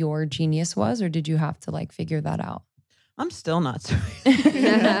what your genius was, or did you have to like figure that out? I'm still not so.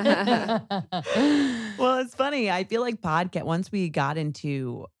 Well, it's funny. I feel like once we got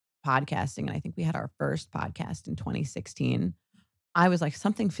into podcasting, and I think we had our first podcast in 2016, I was like,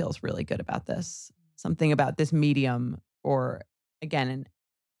 something feels really good about this. Something about this medium, or again, and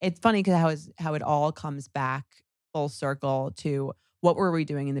it's funny because how it all comes back full circle to what were we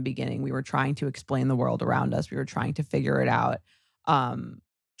doing in the beginning? We were trying to explain the world around us. We were trying to figure it out,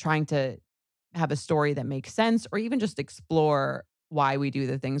 trying to have a story that makes sense, or even just explore why we do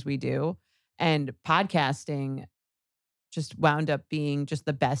the things we do. And podcasting just wound up being just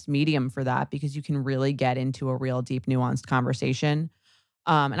the best medium for that because you can really get into a real deep, nuanced conversation.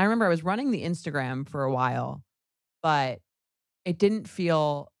 And I remember I was running the Instagram for a while, but it didn't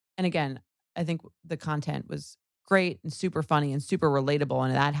feel, and again, I think the content was great and super funny and super relatable.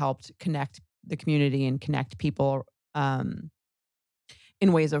 And that helped connect the community and connect people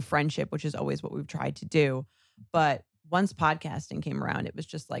in ways of friendship, which is always what we've tried to do. But once podcasting came around, it was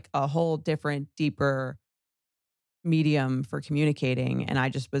just like a whole different, deeper medium for communicating. And I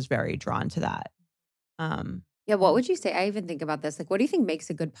just was very drawn to that. Yeah, what would you say? I even think about this. Like, what do you think makes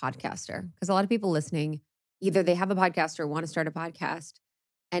a good podcaster? Because a lot of people listening, either they have a podcast or want to start a podcast.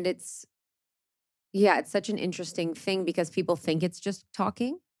 And it's such an interesting thing because people think it's just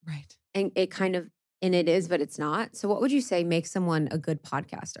talking. Right. And it is, but it's not. So what would you say makes someone a good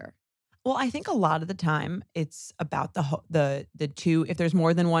podcaster? Well, I think a lot of the time it's about the two. If there's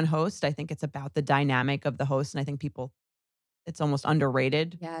more than one host, I think it's about the dynamic of the host, and I think it's almost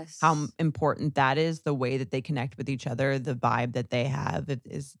underrated Yes. how important that is. The way that they connect with each other, the vibe that they have.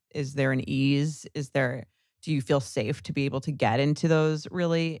 Is there an ease? Do you feel safe to be able to get into those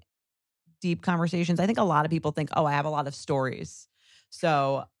really deep conversations? I think a lot of people think, oh, I have a lot of stories,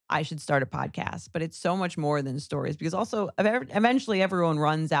 so I should start a podcast. But it's so much more than stories, because also eventually everyone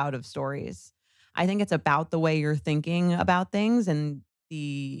runs out of stories. I think it's about the way you're thinking about things, and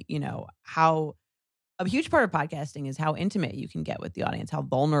how a huge part of podcasting is how intimate you can get with the audience, how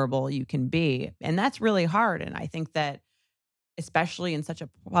vulnerable you can be. And that's really hard. And I think that especially in such a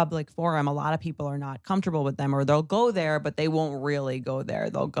public forum, a lot of people are not comfortable with them, or they'll go there, but they won't really go there.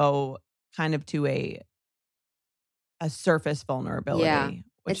 They'll go kind of to a surface vulnerability, Yeah.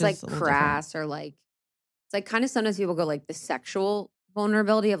 which It's is like a little different. crass or like, it's like kind of sometimes people go like the sexual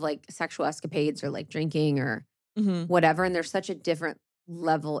vulnerability of like sexual escapades or like drinking or Mhm. whatever. And there's such a different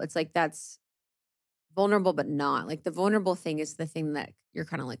level. It's like that's vulnerable, but not. Like the vulnerable thing is the thing that you're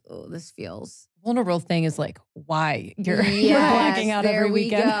kind of like, oh, this feels. Vulnerable thing is like why you're Yes, blacking out there every we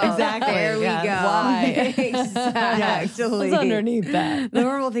weekend. go. Exactly, There we yeah. go. Why? Exactly. What's underneath that? The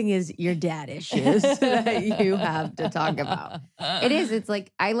normal thing is your dad issues that you have to talk about. It is. It's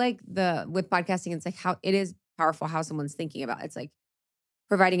like, I like with podcasting, it's like how it is powerful how someone's thinking about it. It's like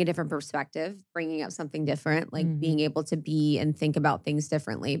providing a different perspective, bringing up something different, like being able to be and think about things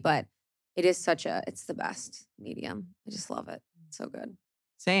differently. But it is it's the best medium. I just love it. It's so good.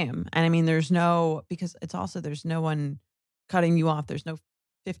 Same. And I mean, because there's no one cutting you off. There's no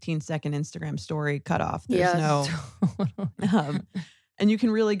 15-second Instagram story cutoff. There's no, and you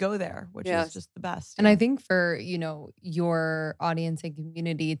can really go there, which is just the best. And I think for, your audience and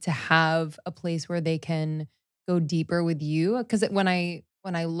community to have a place where they can go deeper with you. Because when I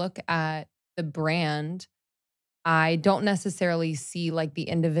look at the brand, I don't necessarily see like the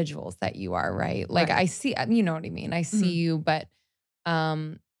individuals that you are, right? Like Right. I see, you know what I mean? I see you, but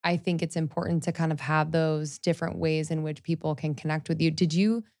I think it's important to kind of have those different ways in which people can connect with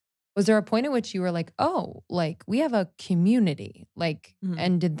you. Was there a point at which you were like, oh, like we have a community? Like,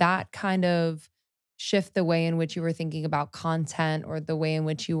 and did that kind of shift the way in which you were thinking about content or the way in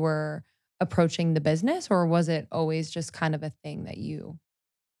which you were approaching the business? Or was it always just kind of a thing that you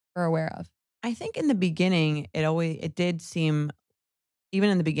were aware of? I think in the beginning, it did seem, even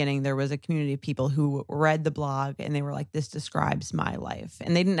in the beginning, there was a community of people who read the blog and they were like, this describes my life.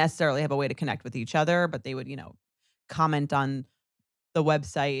 And they didn't necessarily have a way to connect with each other, but they would, comment on the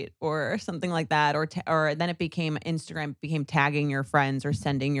website or something like that. Or then Instagram became tagging your friends or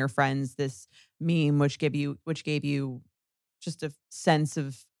sending your friends this meme, which gave you just a sense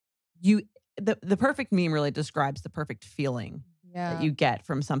of you. The perfect meme really describes the perfect feeling that you get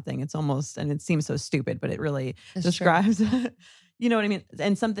from something. It's almost, and it seems so stupid, but it really describes, you know what I mean?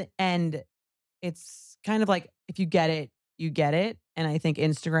 And it's kind of like, if you get it, you get it. And I think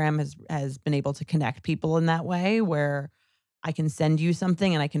Instagram has been able to connect people in that way, where I can send you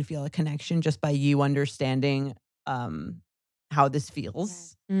something and I can feel a connection just by you understanding how this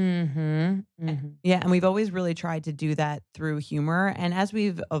feels. Yeah. And we've always really tried to do that through humor. And as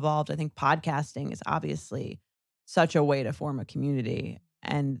we've evolved, I think podcasting is obviously such a way to form a community.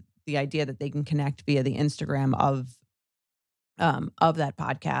 And the idea that they can connect via the Instagram of that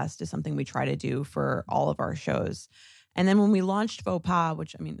podcast is something we try to do for all of our shows. And then when we launched Faux Pas,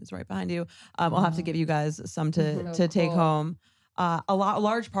 which I mean is right behind you, I'll have to give you guys some to take home. A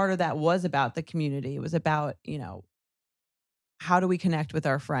large part of that was about the community. It was about, how do we connect with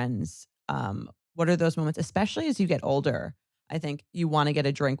our friends? What are those moments, especially as you get older? I think you want to get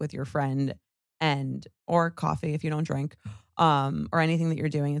a drink with your friend or coffee if you don't drink, or anything that you're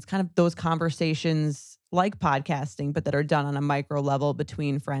doing. It's kind of those conversations like podcasting, but that are done on a micro level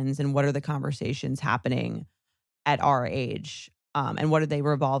between friends. And what are the conversations happening at our age? And what do they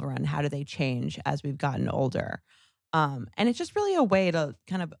revolve around? How do they change as we've gotten older? And it's just really a way to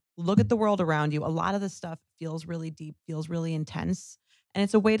kind of look at the world around you. A lot of the stuff feels really deep, feels really intense. And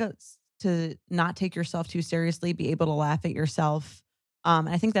it's a way to not take yourself too seriously, be able to laugh at yourself. And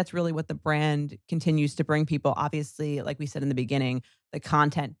I think that's really what the brand continues to bring people. Obviously, like we said in the beginning, the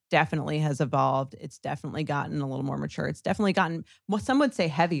content definitely has evolved. It's definitely gotten a little more mature. It's definitely gotten, some would say,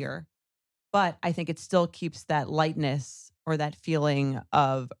 heavier, but I think it still keeps that lightness or that feeling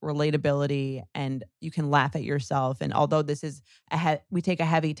of relatability, and you can laugh at yourself. And although this is we take a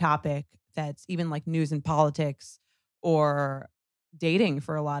heavy topic that's even like news and politics or dating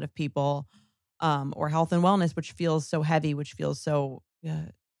for a lot of people, or health and wellness, which feels so heavy, which feels so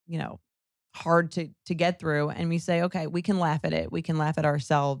hard to get through, and we say, okay, we can laugh at it, we can laugh at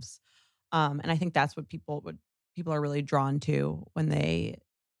ourselves, and I think that's what people are really drawn to when they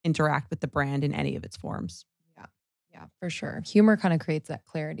interact with the brand in any of its forms. Yeah, for sure. Humor kind of creates that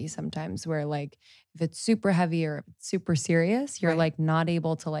clarity sometimes where like if it's super heavy or if it's super serious, you're like not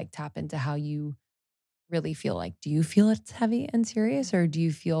able to like tap into how you really feel. Like, do you feel it's heavy and serious, or do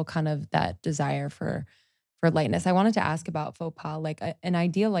you feel kind of that desire for lightness? I wanted to ask about faux pas, like an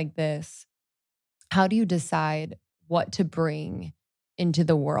idea like this. How do you decide what to bring into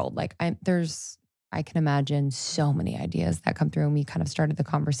the world? Like I can imagine so many ideas that come through, and we kind of started the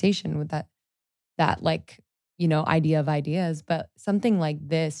conversation with that like, idea of ideas, but something like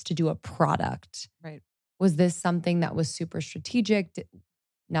this to do a product. Right. Was this something that was super strategic?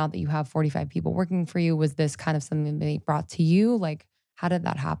 Now that you have 45 people working for you, was this kind of something that they brought to you? Like, how did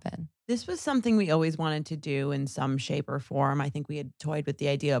that happen? This was something we always wanted to do in some shape or form. I think we had toyed with the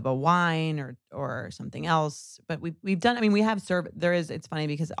idea of a wine or something else, but we've done. I mean, we have served. It's funny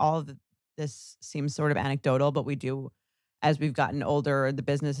because all of this seems sort of anecdotal, but we do, as we've gotten older, the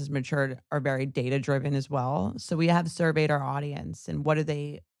business has matured, are very data driven as well. So we have surveyed our audience, and what do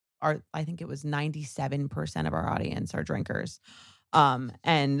they are? I think it was 97% of our audience are drinkers,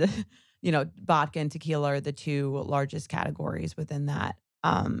 and vodka and tequila are the two largest categories within that.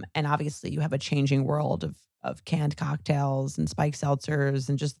 And obviously, you have a changing world of canned cocktails and spiked seltzers,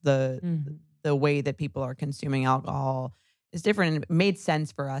 and just the way that people are consuming alcohol is different. And it made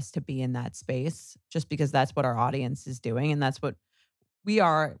sense for us to be in that space, just because that's what our audience is doing, and that's what we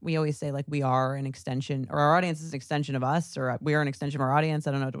are. We always say like we are an extension, or our audience is an extension of us, or we are an extension of our audience.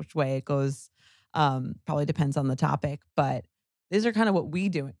 I don't know which way it goes. Probably depends on the topic, but these are kind of what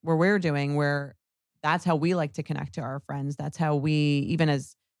we're doing, where that's how we like to connect to our friends. That's how we, even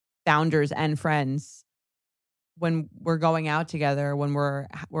as founders and friends, when we're going out together, when we're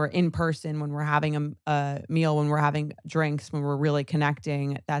in person, when we're having a meal, when we're having drinks, when we're really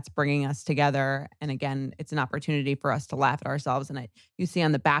connecting, that's bringing us together. And again, it's an opportunity for us to laugh at ourselves. And you see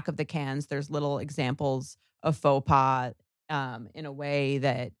on the back of the cans, there's little examples of faux pas in a way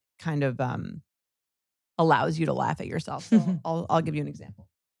that kind of allows you to laugh at yourself. So I'll give you an example.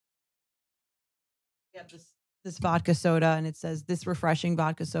 We have this vodka soda, and it says, "This refreshing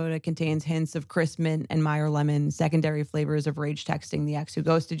vodka soda contains hints of crisp mint and Meyer lemon, secondary flavors of rage texting the ex who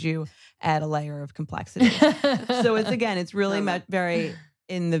ghosted you, add a layer of complexity." So it's really very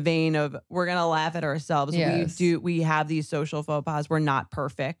in the vein of, we're going to laugh at ourselves. Yes. We have these social faux pas. We're not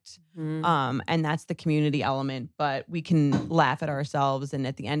perfect. And that's the community element, but we can laugh at ourselves. And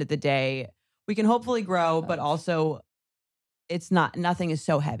at the end of the day, we can hopefully grow, but also nothing is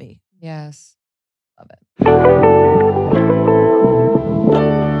so heavy. Yes. Love it.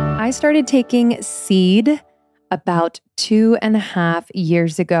 I started taking Seed about 2.5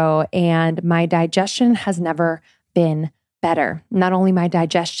 years ago, and my digestion has never been better. Not only my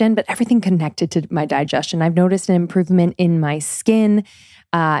digestion, but everything connected to my digestion. I've noticed an improvement in my skin,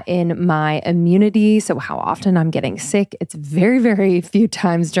 in my immunity. So how often I'm getting sick, it's very, very few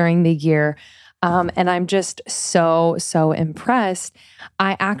times during the year. And I'm just so impressed.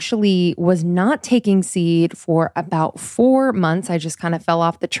 I actually was not taking Seed for about 4 months. I just kind of fell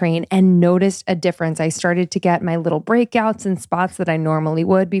off the train and noticed a difference. I started to get my little breakouts and spots that I normally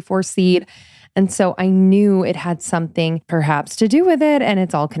would before Seed. And so I knew it had something perhaps to do with it, and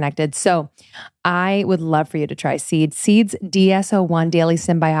it's all connected. So I would love for you to try Seed. Seed's DSO1 Daily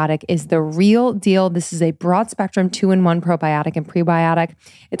Symbiotic is the real deal. This is a broad spectrum 2-in-1 probiotic and prebiotic.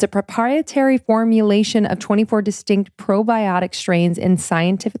 It's a proprietary formulation of 24 distinct probiotic strains in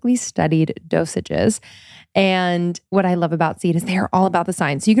scientifically studied dosages. And what I love about Seed is they're all about the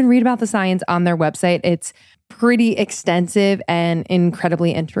science. You can read about the science on their website. It's pretty extensive and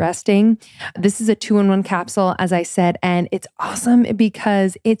incredibly interesting. This is a 2-in-1 capsule, as I said, and it's awesome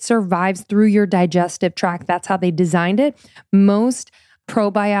because it survives through your digestive tract. That's how they designed it. Most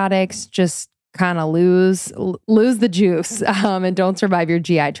probiotics just kind of lose the juice and don't survive your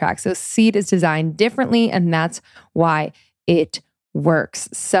GI tract. So Seed is designed differently, and that's why it works.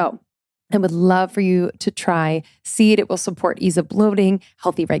 So I would love for you to try Seed. It will support ease of bloating,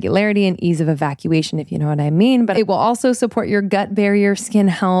 healthy regularity, and ease of evacuation, if you know what I mean. But it will also support your gut barrier, skin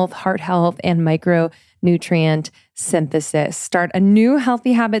health, heart health, and micronutrient synthesis. Start a new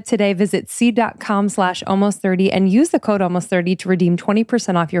healthy habit today. Visit seed.com/almost30 and use the code almost30 to redeem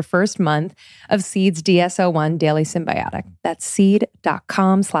 20% off your first month of Seed's DSO1 Daily Symbiotic. That's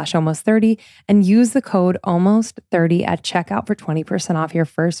seed.com/almost30 and use the code almost30 at checkout for 20% off your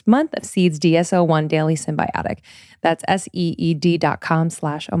first month of Seed's DSO1 Daily Symbiotic. That's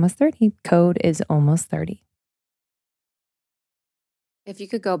seed.com/almost30. Code is almost30. If you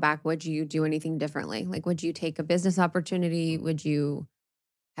could go back, would you do anything differently? Like, would you take a business opportunity? Would you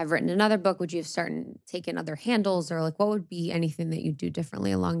have written another book? Would you have started taking other handles? Or like, what would be anything that you'd do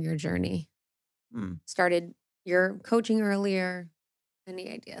differently along your journey? Started your coaching earlier? Any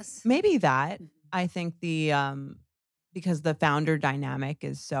ideas? Maybe that. I think because the founder dynamic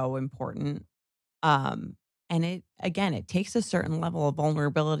is so important. And it takes a certain level of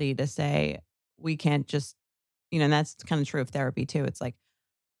vulnerability to say, we can't just, and that's kind of true of therapy too. It's like,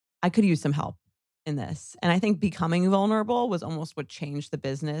 I could use some help in this. And I think becoming vulnerable was almost what changed the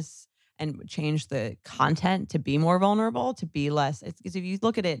business and changed the content to be more vulnerable, to be less. It's because if you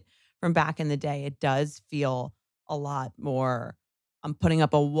look at it from back in the day, it does feel a lot more, I'm putting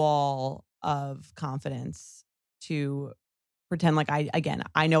up a wall of confidence to pretend like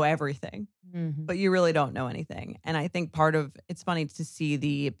I know everything, but you really don't know anything. And I think it's funny to see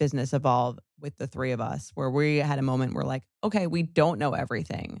the business evolve with the three of us, where we had a moment where like, okay, we don't know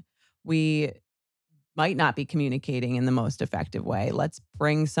everything. We might not be communicating in the most effective way. Let's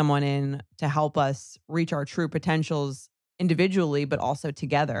bring someone in to help us reach our true potentials individually, but also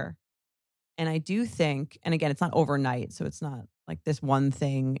together. And I do think, and again, it's not overnight, so it's not like this one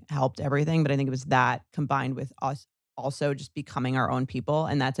thing helped everything, but I think it was that combined with us also just becoming our own people.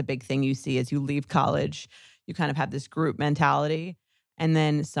 And that's a big thing you see as you leave college. You kind of have this group mentality. And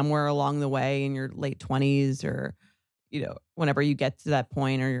then somewhere along the way in your late 20s or, whenever you get to that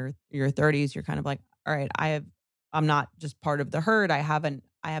point, or your 30s, you're kind of like, all right, I'm not just part of the herd. I have an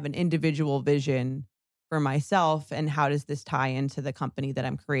individual vision for myself. And how does this tie into the company that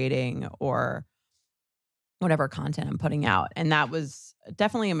I'm creating or whatever content I'm putting out? And that was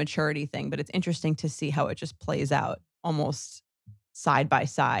definitely a maturity thing, but it's interesting to see how it just plays out almost side by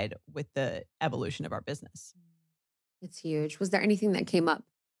side with the evolution of our business. It's huge. Was there anything that came up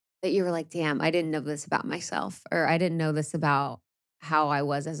that you were like, damn, I didn't know this about myself, or I didn't know this about how I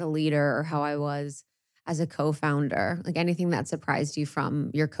was as a leader or how I was as a co-founder? Like anything that surprised you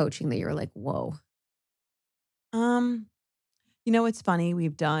from your coaching that you were like, whoa? It's funny.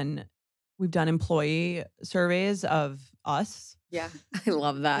 We've done employee surveys of us. Yeah. I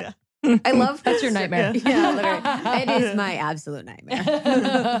love that. Yeah. I love That's your nightmare. Yeah, literally. It is my absolute nightmare.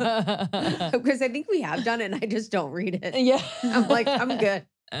 Because I think we have done it and I just don't read it. Yeah. I'm like, I'm good.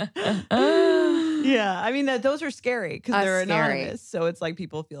 Yeah. I mean, those are scary because they're Scary. anonymous. So it's like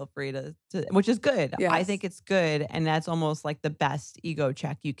people feel free to which is good. Yes. I think it's good. And that's almost like the best ego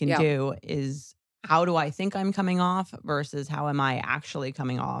check you can Yep. do is, how do I think I'm coming off versus how am I actually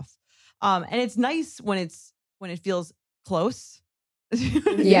coming off? And it's nice when it feels close.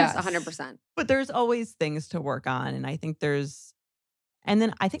 Yes, 100%. But there's always things to work on. And I think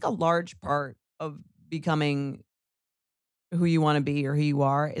I think a large part of becoming who you want to be or who you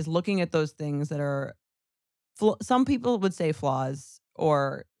are is looking at those things that are, some people would say flaws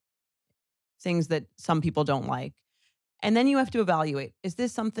or things that some people don't like. And then you have to evaluate, is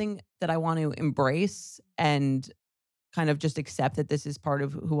this something that I want to embrace and kind of just accept that this is part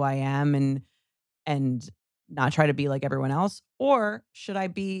of who I am and not try to be like everyone else? Or should I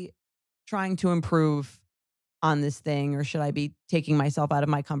be trying to improve on this thing? Or should I be taking myself out of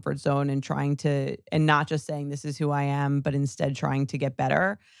my comfort zone and and not just saying this is who I am, but instead trying to get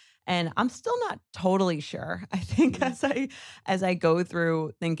better? And I'm still not totally sure. I think as I go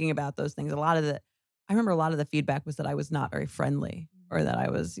through thinking about those things, I remember a lot of the feedback was that I was not very friendly or that I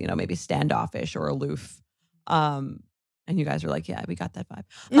was, maybe standoffish or aloof. And you guys were like, yeah, we got that vibe.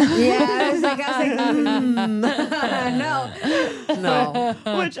 Yeah, I was like, no.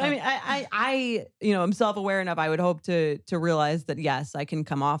 Which I mean, I I'm self-aware enough. I would hope to realize that yes, I can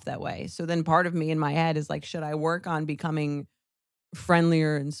come off that way. So then part of me in my head is like, should I work on becoming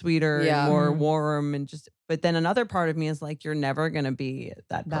friendlier and sweeter and more warm and just? But then another part of me is like, you're never gonna be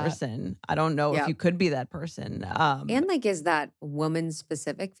that person. I don't know if you could be that person. And like, is that woman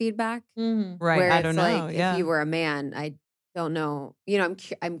specific feedback? Mm-hmm. Right. Where I don't know. like, Yeah. if you were a man, I don't know.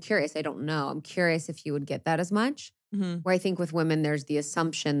 I'm curious. I don't know. I'm curious if you would get that as much. Mm-hmm. Where I think with women, there's the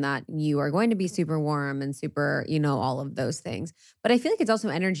assumption that you are going to be super warm and super, all of those things. But I feel like it's also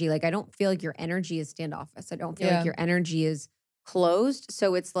energy. Like, I don't feel like your energy is standoffish. I don't feel like your energy is closed.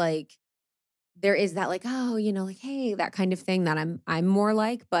 So it's like, there is that like, oh, like, hey, that kind of thing that I'm more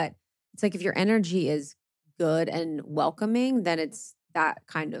like. But it's like, if your energy is good and welcoming, then it's that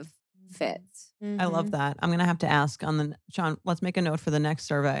kind of fits. I love that. I'm gonna have to ask Sean. Let's make a note for the next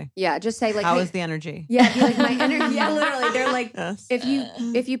survey. Yeah, just say like, how hey, is the energy? Yeah, be like my energy. Yeah, literally, they're like, Yes.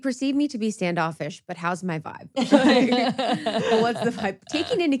 if you perceive me to be standoffish, but how's my vibe? Well, what's the vibe?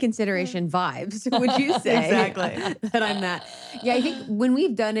 Taking into consideration vibes, would you say Exactly that I'm that? Yeah, I think when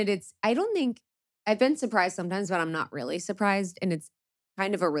we've done it, I don't think I've been surprised sometimes, but I'm not really surprised, and it's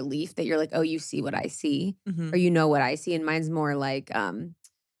kind of a relief that you're like, oh, you see what I see, or you know what I see, and mine's more like,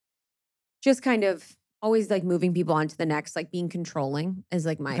 just kind of always like moving people on to the next, like being controlling is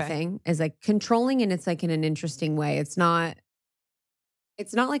like my thing, is like controlling, and it's like in an interesting way. It's not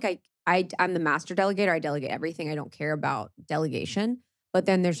like I'm the master delegator. I delegate everything. I don't care about delegation, but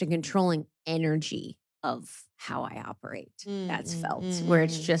then there's a controlling energy of how I operate that's felt, where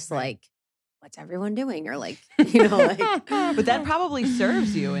it's just like, what's everyone doing? Or like, like. But that probably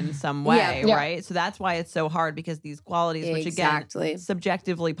serves you in some way, right? So that's why it's so hard, because these qualities, which again,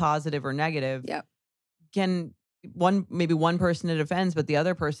 subjectively positive or negative, can maybe one person it offends, but the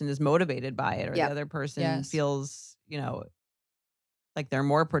other person is motivated by it, or the other person feels, like they're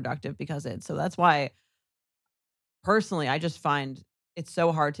more productive because of it. So that's why personally, I just find it's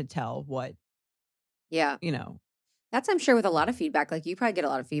so hard to tell what, That's, I'm sure, with a lot of feedback. Like, you probably get a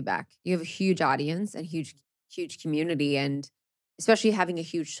lot of feedback. You have a huge audience and huge community, and especially having a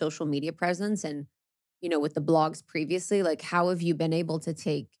huge social media presence, and with the blogs previously, like, how have you been able to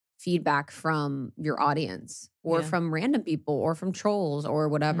take feedback from your audience, or from random people, or from trolls, or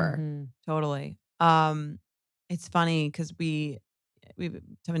whatever? Totally. It's funny because we've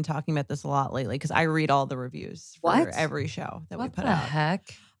been talking about this a lot lately, because I read all the reviews for every show that we put out. What the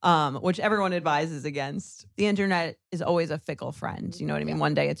heck? Which everyone advises against. The internet is always a fickle friend. You know what I mean?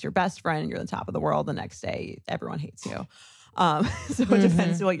 One day it's your best friend, you're on top of the world. The next day, everyone hates you. So it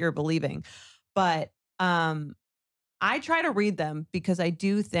depends what you're believing. But I try to read them, because I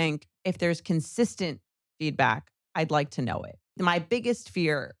do think if there's consistent feedback, I'd like to know it. My biggest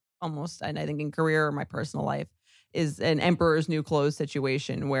fear, almost, and I think in career or my personal life, is an emperor's new clothes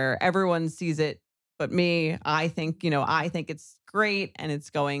situation, where everyone sees it but me. I think it's great and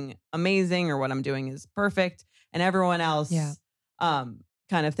it's going amazing, or what I'm doing is perfect, and everyone else kind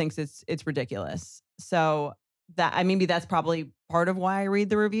of thinks it's ridiculous. So maybe that's probably part of why I read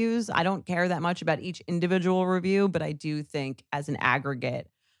the reviews. I don't care that much about each individual review, but I do think as an aggregate,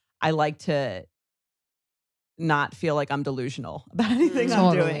 I like to not feel like I'm delusional about anything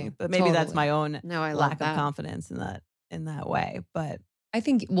I'm doing. But maybe that's my own lack of confidence in that way. But I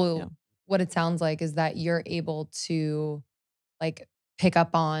think what it sounds like is that you're able to like pick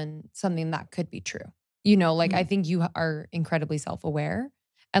up on something that could be true. I think you are incredibly self-aware.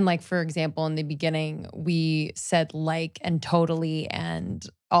 And like, for example, in the beginning, we said like and totally and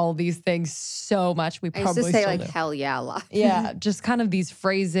all these things so much. We probably used to say like hell yeah a lot. Yeah, just kind of these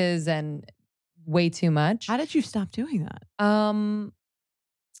phrases and way too much. How did you stop doing that?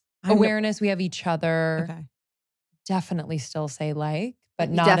 Awareness. We have each other. Okay. Definitely still say like, but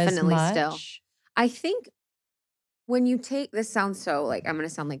not as much. Still. I think when you take, this sounds so like, I'm going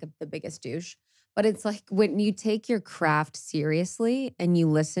to sound like the biggest douche, but it's like when you take your craft seriously and you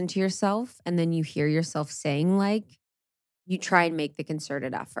listen to yourself, and then you hear yourself saying like, you try and make the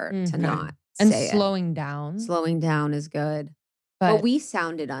concerted effort to not say it. Slowing down. Slowing down is good. But we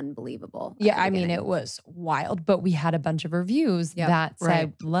sounded unbelievable. Yeah, I mean, it was wild, but we had a bunch of reviews that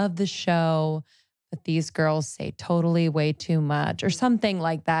said, love the show, but these girls say totally way too much, or something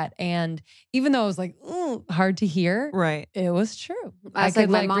like that. And even though it was like, hard to hear, it was true. I could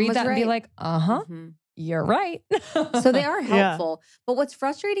like read that and be like, you're right. So they are helpful. But what's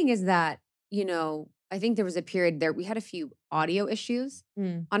frustrating is that, I think there was a period there, we had a few audio issues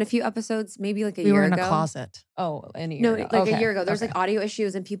on a few episodes, maybe like a year ago. We were in a closet. Oh, a year ago. No, like a year ago. There's like audio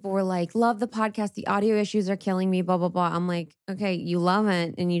issues, and people were like, love the podcast. The audio issues are killing me, blah, blah, blah. I'm like, okay, you love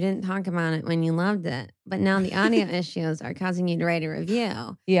it, and you didn't talk about it when you loved it. But now the audio issues are causing you to write a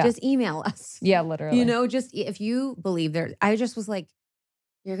review. Yeah. Just email us. Yeah, literally. Just if you believe there, I just was like,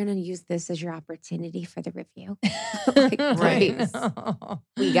 you're going to use this as your opportunity for the review. Like, great.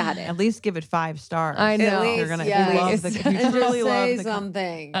 We got it. At least give it 5 stars. I know. You're going to love the and really say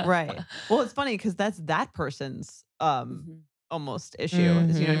something. Right. Well, it's funny because that's that person's almost issue. You know what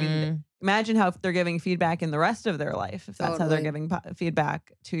I mean? Imagine how if they're giving feedback in the rest of their life, if that's how they're giving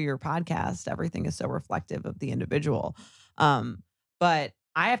feedback to your podcast. Everything is so reflective of the individual. But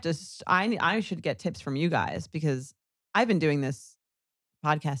I should get tips from you guys, because I've been doing this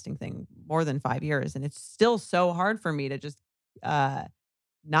podcasting thing more than 5 years, and it's still so hard for me to just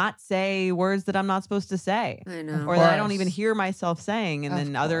not say words that I'm not supposed to say. I know. Or that I don't even hear myself saying, and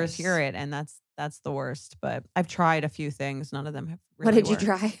then others hear it, and that's That's the worst. But I've tried a few things. None of them have really What did worked. you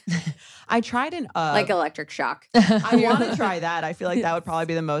try? I tried an Like electric shock. I want to try that. I feel like that would probably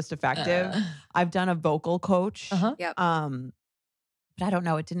be the most effective. I've done a vocal coach. Yep. But I don't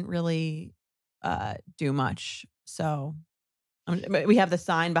know. It didn't really do much. So we have the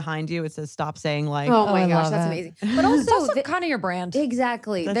sign behind you. It says "Stop saying like." Oh my I gosh, love that's it. amazing. But But also, also, kind of your brand.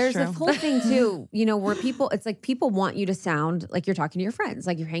 exactly. That's There's true. this whole thing too, where people, it's like people want you to sound like you're talking to your friends,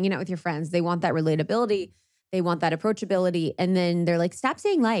 like you're hanging out with your friends. They want that relatability. They want that approachability. And then they're like, stop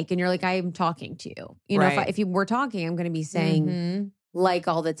saying like, and you're like, I'm talking to you. Right. If you were talking, I'm going to be saying Mhm. like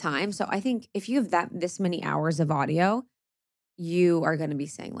all the time. So I think if you have this many hours of audio, you are going to be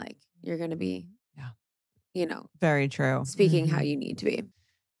saying like, you're going to be, Very true. speaking how you need to be.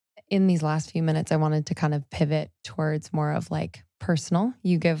 In these last few minutes, I wanted to kind of pivot towards more of like personal.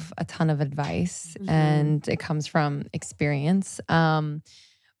 You give a ton of advice and it comes from experience.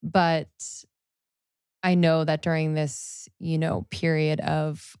 But I know that during this, period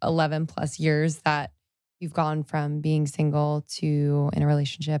of 11 plus years that you've gone from being single to in a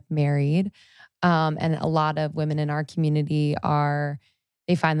relationship, married. And a lot of women in our community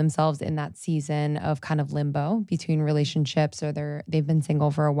they find themselves in that season of kind of limbo between relationships, or they've been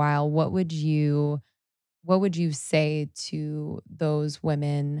single for a while. What would you say to those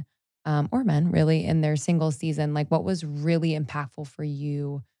women or men really in their single season? Like, what was really impactful for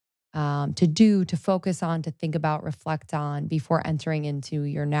you to do, to focus on, to think about, reflect on before entering into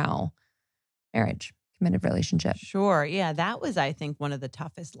your now marriage, committed relationship? Sure. Yeah, that was, I think, one of the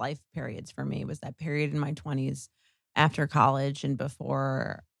toughest life periods for me was that period in my 20s after college and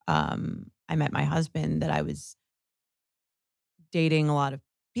before I met my husband, that I was dating a lot of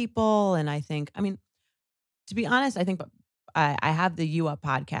people. And to be honest, I think I have the You Up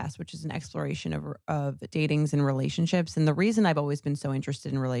podcast, which is an exploration of datings and relationships. And the reason I've always been so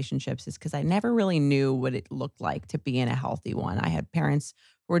interested in relationships is because I never really knew what it looked like to be in a healthy one. I had parents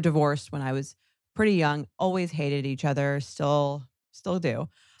who were divorced when I was pretty young, always hated each other, still do.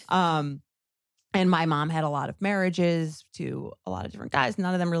 And my mom had a lot of marriages to a lot of different guys.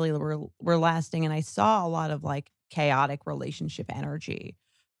 None of them really were lasting. And I saw a lot of like chaotic relationship energy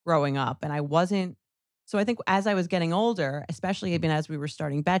growing up. And so I think as I was getting older, especially even as we were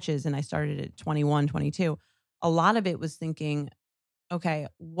starting Betches, and I started at 21, 22, a lot of it was thinking, okay,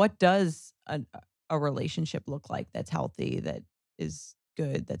 what does a relationship look like that's healthy, that is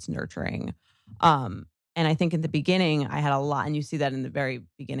good, that's nurturing? And I think in the beginning, I had a lot, and you see that in the very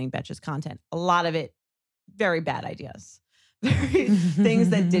beginning Betches content, a lot of it, very bad ideas,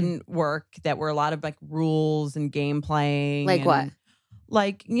 things that didn't work, that were a lot of like rules and game playing. Like what?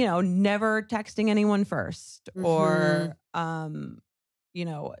 Like, never texting anyone first, or, Don't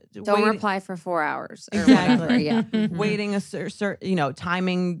waiting, reply for 4 hours or Exactly. whatever. Yeah. waiting a certain,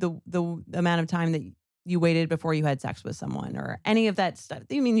 timing the amount of time that you waited before you had sex with someone, or any of that stuff.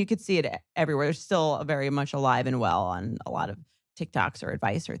 I mean, you could see it everywhere. It's still very much alive and well on a lot of TikToks or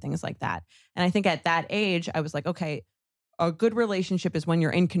advice or things like that. And I think at that age, I was like, okay, a good relationship is when you're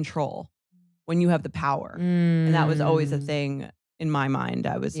in control, when you have the power. And that was always a thing in my mind.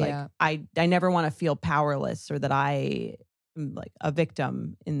 I was like, I never want to feel powerless, or that I am like a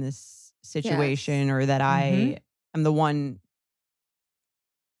victim in this situation, or that I am the one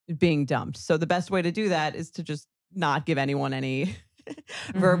being dumped. So the best way to do that is to just not give anyone any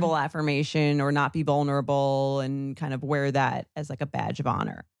verbal affirmation, or not be vulnerable, and kind of wear that as like a badge of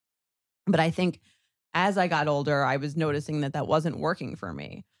honor. But I think as I got older, I was noticing that wasn't working for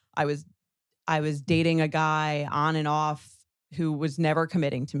me. I was dating a guy on and off who was never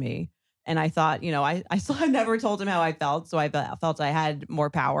committing to me. And I thought, I still had never told him how I felt. So I felt I had more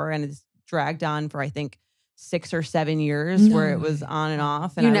power, and it's dragged on for, I think, 6 or 7 years where it was on and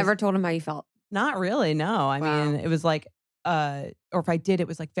off. And You never told him how you felt? Not really, no. I mean, it was like, or if I did, it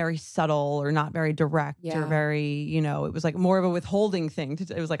was like very subtle, or not very direct, or very, it was like more of a withholding thing.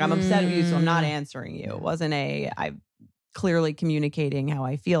 It was like, I'm upset with you, so I'm not answering you. It wasn't I'm clearly communicating how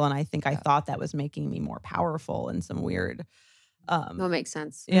I feel. And I think I thought that was making me more powerful in some weird. That makes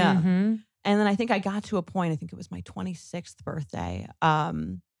sense. Yeah. And then I think I got to a point, I think it was my 26th birthday,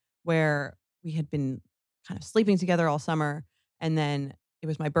 where we had been kind of sleeping together all summer. And then it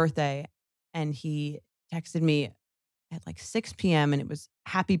was my birthday, and he texted me at like 6 p.m. and it was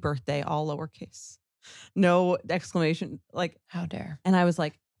happy birthday, all lowercase, no exclamation, like, how dare. And I was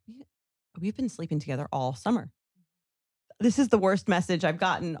like, we've been sleeping together all summer. This is the worst message I've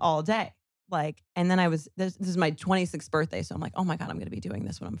gotten all day. Like, and then this is my 26th birthday. So I'm like, oh my God, I'm going to be doing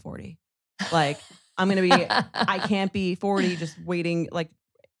this when I'm 40. Like, I can't be 40 just waiting. Like,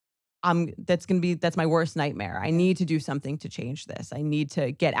 that's my worst nightmare. I need to do something to change this. I need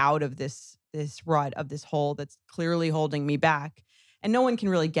to get out of this this rut of this hole that's clearly holding me back. And no one can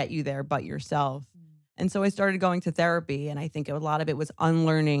really get you there but yourself. And so I started going to therapy. And I think a lot of it was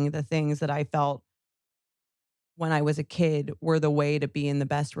unlearning the things that I felt when I was a kid were the way to be in the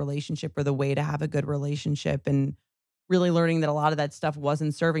best relationship or the way to have a good relationship. And really learning that a lot of that stuff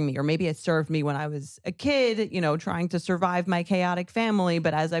wasn't serving me, or maybe it served me when I was a kid, trying to survive my chaotic family.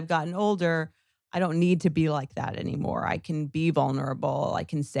 But as I've gotten older, I don't need to be like that anymore. I can be vulnerable. I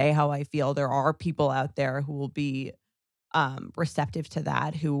can say how I feel. There are people out there who will be receptive to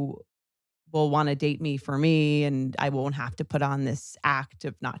that, who will want to date me for me, and I won't have to put on this act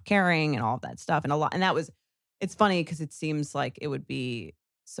of not caring and all of that stuff. And that was, it's funny because it seems like it would be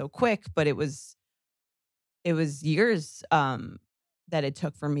so quick, but it was years that it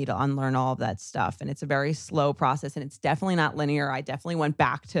took for me to unlearn all of that stuff. And it's a very slow process, and it's definitely not linear. I definitely went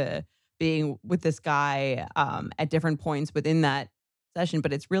back to being with this guy at different points within that session,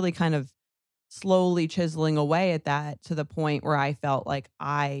 but it's really kind of slowly chiseling away at that to the point where I felt like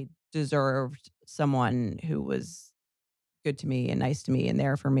I deserved someone who was good to me and nice to me and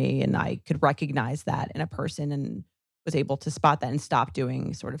there for me. And I could recognize that in a person and was able to spot that and stop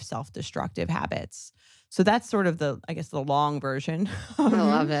doing sort of self-destructive habits. So that's sort of the long version I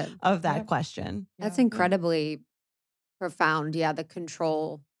love it. of that question. That's incredibly profound. Yeah, the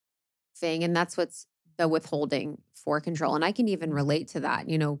control thing. And that's what's the withholding for control. And I can even relate to that,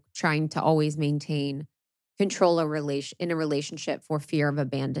 trying to always maintain control in a relationship for fear of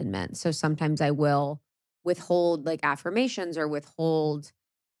abandonment. So sometimes I will withhold like affirmations or withhold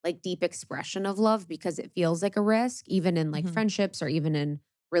like deep expression of love because it feels like a risk, even in like friendships or even in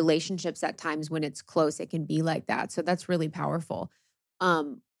relationships. At times when it's close, it can be like that. So that's really powerful.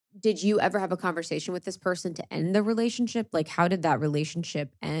 Did you ever have a conversation with this person to end the relationship? Like, how did that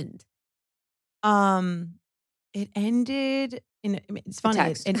relationship end? It ended in. I mean, it's funny.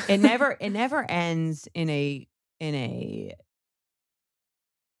 Text. It never ends in a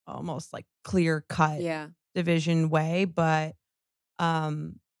almost like clear cut division way, but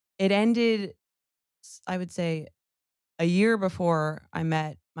it ended, I would say, a year before I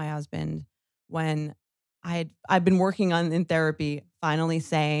met my husband, when I'd been working on in therapy, finally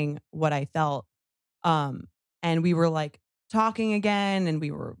saying what I felt. And we were like talking again, and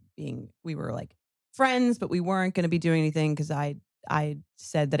we were like friends, but we weren't going to be doing anything because I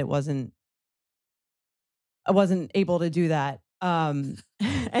said that I wasn't able to do that. And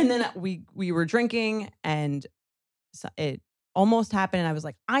then we were drinking, and so it almost happened. And I was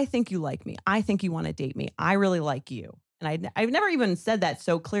like, I think you like me. I think you want to date me. I really like you. And I've never even said that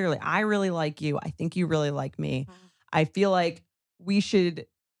so clearly. I really like you. I think you really like me. I feel like we should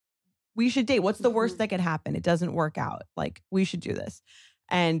date. What's the worst that could happen? It doesn't work out. Like, we should do this.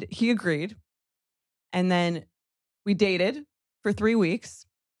 And he agreed. And then we dated for 3 weeks.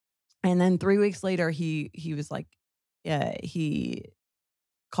 And then 3 weeks later, he was like, he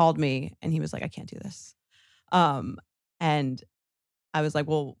called me and he was like, I can't do this. And I was like,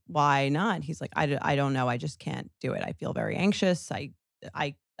 well, why not? He's like, I don't know. I just can't do it. I feel very anxious. I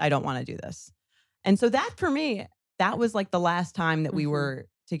don't want to do this. And so that, for me, that was like the last time that we were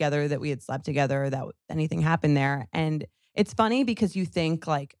together, that we had slept together, that anything happened there. And it's funny because you think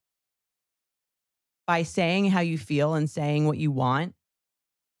like, by saying how you feel and saying what you want,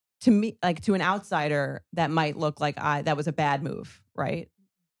 to me, like to an outsider, that might look like that was a bad move, right?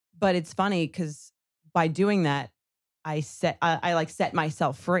 But it's funny because by doing that, I set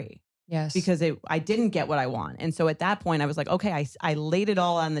myself free. Yes. Because I didn't get what I want. And so at that point I was like, okay, I laid it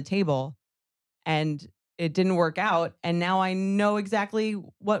all on the table and it didn't work out. And now I know exactly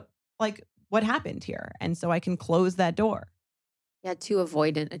what happened here. And so I can close that door. Yeah, two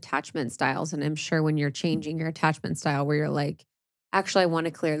avoidant attachment styles. And I'm sure when you're changing your attachment style, where you're like, actually, I want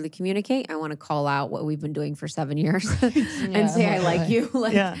to clearly communicate. I want to call out what we've been doing for 7 years and say, I like you.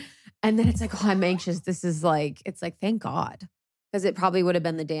 And then it's like, oh, I'm anxious. This is like, it's like, thank God. Because it probably would have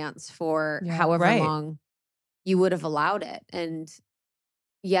been the dance for however long you would have allowed it. And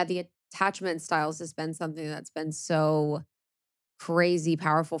yeah, the attachment styles has been something that's been so crazy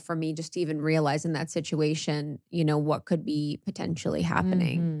powerful for me, just to even realize in that situation, what could be potentially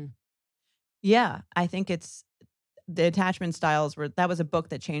happening. Yeah, I think it's the attachment styles that was a book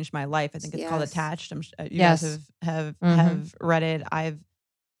that changed my life. I think it's called Attached. You guys have read it.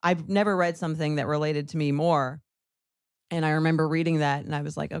 I've never read something that related to me more. And I remember reading that and I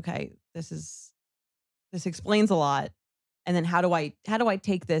was like, okay, this explains a lot. And then how do I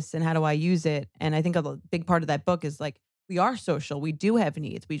take this and how do I use it? And I think a big part of that book is like, we are social. We do have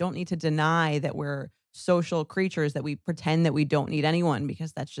needs. We don't need to deny that we're social creatures, that we pretend that we don't need anyone,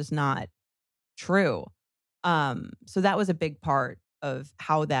 because that's just not true. So that was a big part of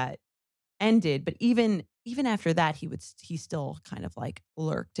how that ended. But even after that, he still kind of like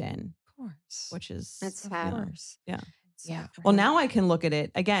lurked in. Of course. Which is That's sad. Yeah. Yeah. Well, now I can look at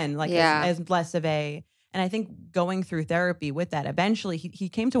it again, like as less of a, and I think going through therapy with that, eventually he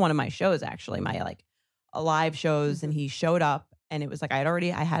came to one of my shows, actually, my like live shows, and he showed up, and it was like I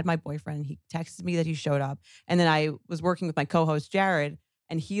had my boyfriend. He texted me that he showed up, and then I was working with my co-host Jared,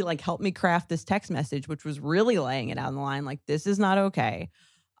 and he like helped me craft this text message, which was really laying it out on the line, like this is not okay.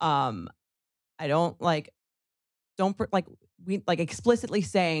 I don't we like explicitly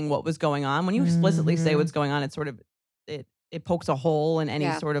saying what was going on. When you explicitly say what's going on, it's sort of it pokes a hole in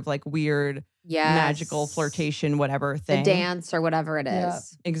any sort of like weird magical flirtation, whatever thing. The dance or whatever it is. Yeah.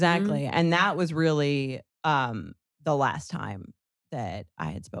 Exactly. And that was really the last time that I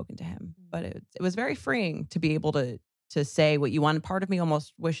had spoken to him. But it was very freeing to be able to say what you want. Part of me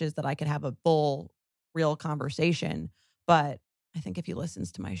almost wishes that I could have a full, real conversation. But I think if he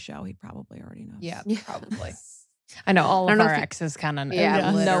listens to my show, he probably already knows. Yeah, probably. I know all of our exes kind of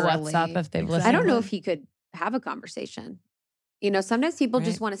know what's up if they've listened. I don't know if he could have a conversation. You know, sometimes people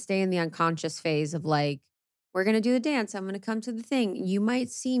just want to stay in the unconscious phase of like, we're going to do the dance. I'm going to come to the thing. You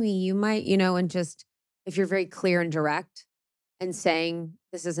might see me. You might, and just if you're very clear and direct and saying,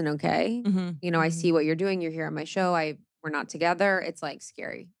 this isn't okay. I see what you're doing. You're here on my show. We're not together. It's like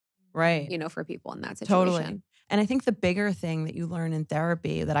scary. Right. For people in that situation. Totally. And I think the bigger thing that you learn in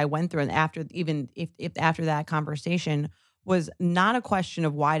therapy that I went through, and after after that conversation, was not a question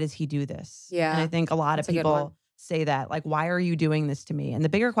of why does he do this? Yeah. And I think a lot of people say that, like, why are you doing this to me? And the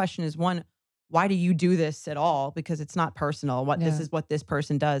bigger question is, one, why do you do this at all? Because it's not personal. This is what this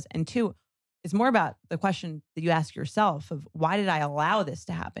person does. And two, it's more about the question that you ask yourself of why did I allow this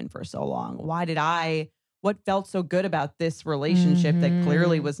to happen for so long? What felt so good about this relationship that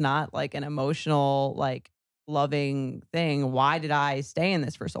clearly was not like an emotional, like loving thing? Why did I stay in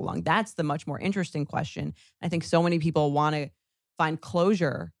this for so long? That's the much more interesting question. I think so many people want to find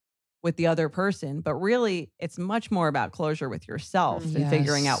closure with the other person, but really it's much more about closure with yourself and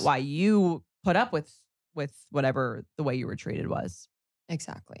figuring out why you put up with whatever the way you were treated was.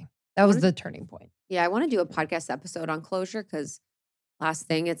 Exactly. That was the turning point. Yeah, I want to do a podcast episode on closure because last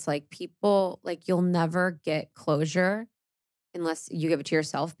thing, it's like people, like you'll never get closure unless you give it to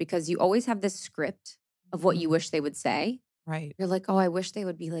yourself because you always have this script of what you wish they would say. Right. You're like, oh, I wish they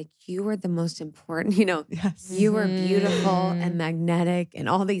would be like, you were the most important, Yes. You were beautiful and magnetic and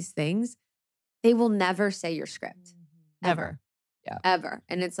all these things. They will never say your script. Never. Yeah. Ever.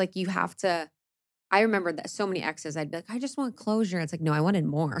 And it's like, you have to, I remember that so many exes, I'd be like, I just want closure. It's like, no, I wanted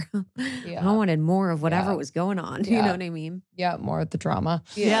more. I wanted more of whatever was going on. You know what I mean? Yeah. More of the drama.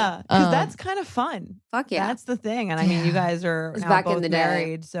 Yeah. Because that's kind of fun. Fuck yeah. That's the thing. And I mean, you guys are now back both in the day.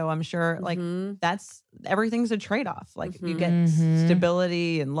 married. So I'm sure like everything's a trade-off. Like you get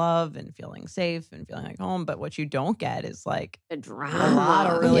stability and love and feeling safe and feeling like home. But what you don't get is like the drama. A lot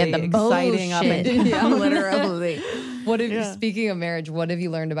of really exciting up and down. Literally. Speaking of marriage, what have you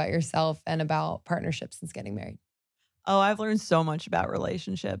learned about yourself and about partnerships since getting married? Oh, I've learned so much about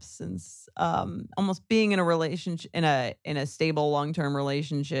relationships since almost being in a relationship, in a stable long-term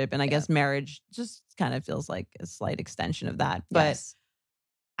relationship. And I guess marriage just kind of feels like a slight extension of that. But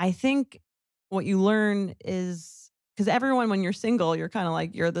I think what you learn is, because everyone, when you're single, you're kind of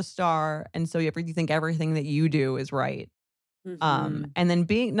like, you're the star. And so you think everything that you do is right. And then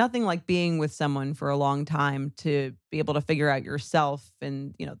nothing like being with someone for a long time to be able to figure out yourself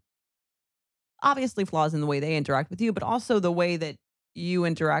and, obviously flaws in the way they interact with you, but also the way that you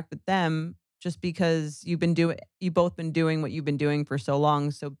interact with them, just because you've both been doing what you've been doing for so long.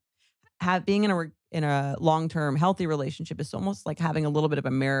 So being in a long-term healthy relationship is almost like having a little bit of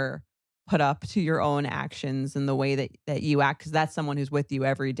a mirror put up to your own actions and the way that you act, because that's someone who's with you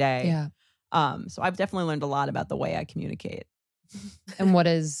every day. Yeah. So I've definitely learned a lot about the way I communicate. And what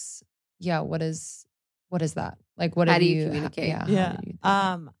is that? Like, how do you communicate?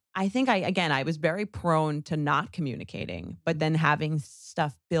 I think I was very prone to not communicating, but then having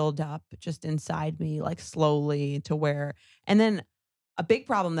stuff build up just inside me, like slowly and then a big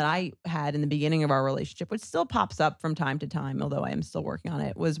problem that I had in the beginning of our relationship, which still pops up from time to time, although I am still working on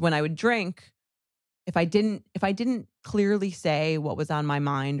it, was when I would drink. If I didn't clearly say what was on my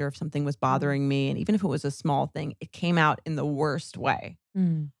mind or if something was bothering me, and even if it was a small thing, it came out in the worst way.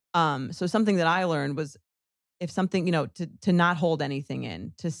 So something that I learned was, if something, to not hold anything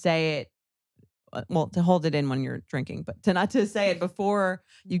in, to say it, to hold it in when you're drinking, but to say it before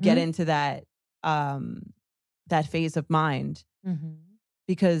you get into that phase of mind,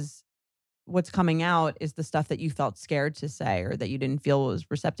 because what's coming out is the stuff that you felt scared to say or that you didn't feel was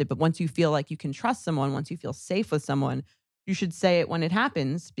receptive. But once you feel like you can trust someone, once you feel safe with someone, you should say it when it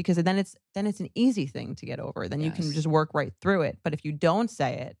happens, because then it's an easy thing to get over. Then you can just work right through it. But if you don't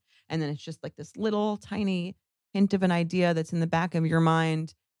say it, and then it's just like this little tiny hint of an idea that's in the back of your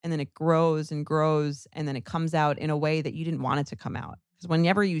mind, and then it grows and grows, and then it comes out in a way that you didn't want it to come out. Because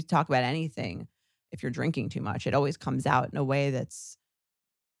whenever you talk about anything, if you're drinking too much, it always comes out in a way that's,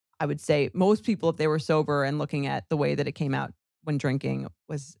 I would say most people, if they were sober and looking at the way that it came out when drinking,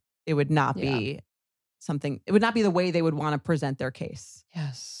 it would not be something, it would not be the way they would want to present their case.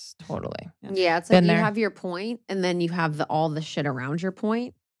 Yes, totally. Yeah, it's like you have your point, and then you have all the shit around your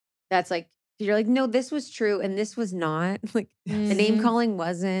point. That's like, you're like, no, this was true and this was not. Like the name calling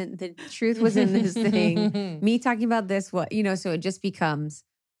wasn't. The truth was in this thing. Me talking about this, so it just becomes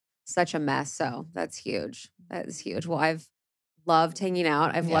such a mess. So that's huge. That is huge. Well, I've loved hanging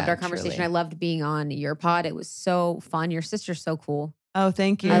out. I've loved our conversation. Truly. I loved being on your pod. It was so fun. Your sister's so cool. Oh,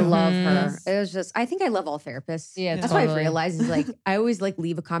 thank you. I love her. It was just, I think I love all therapists. Yeah, that's what I've realized is like, I always like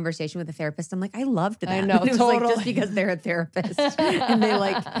leave a conversation with a therapist. I'm like, I loved that. I know, It was totally. like just because they're a therapist and they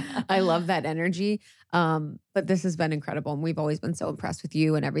like, I love that energy. But this has been incredible. And we've always been so impressed with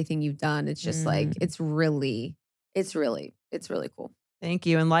you and everything you've done. It's just like, it's really cool. Thank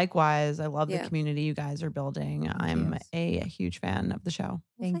you. And likewise, I love the community you guys are building. I'm a huge fan of the show.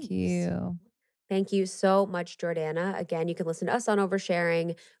 Thank you. Thank you so much, Jordana. Again, you can listen to us on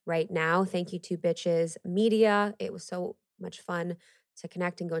Oversharing right now. Thank you to Betches Media. It was so much fun to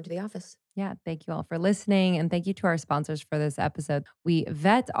connect and go into the office. Yeah, thank you all for listening. And thank you to our sponsors for this episode. We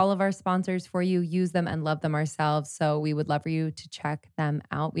vet all of our sponsors for you, use them and love them ourselves. So we would love for you to check them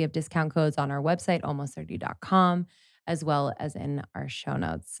out. We have discount codes on our website, almost30.com, as well as in our show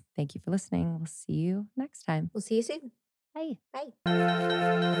notes. Thank you for listening. We'll see you next time. We'll see you soon. Bye. Bye.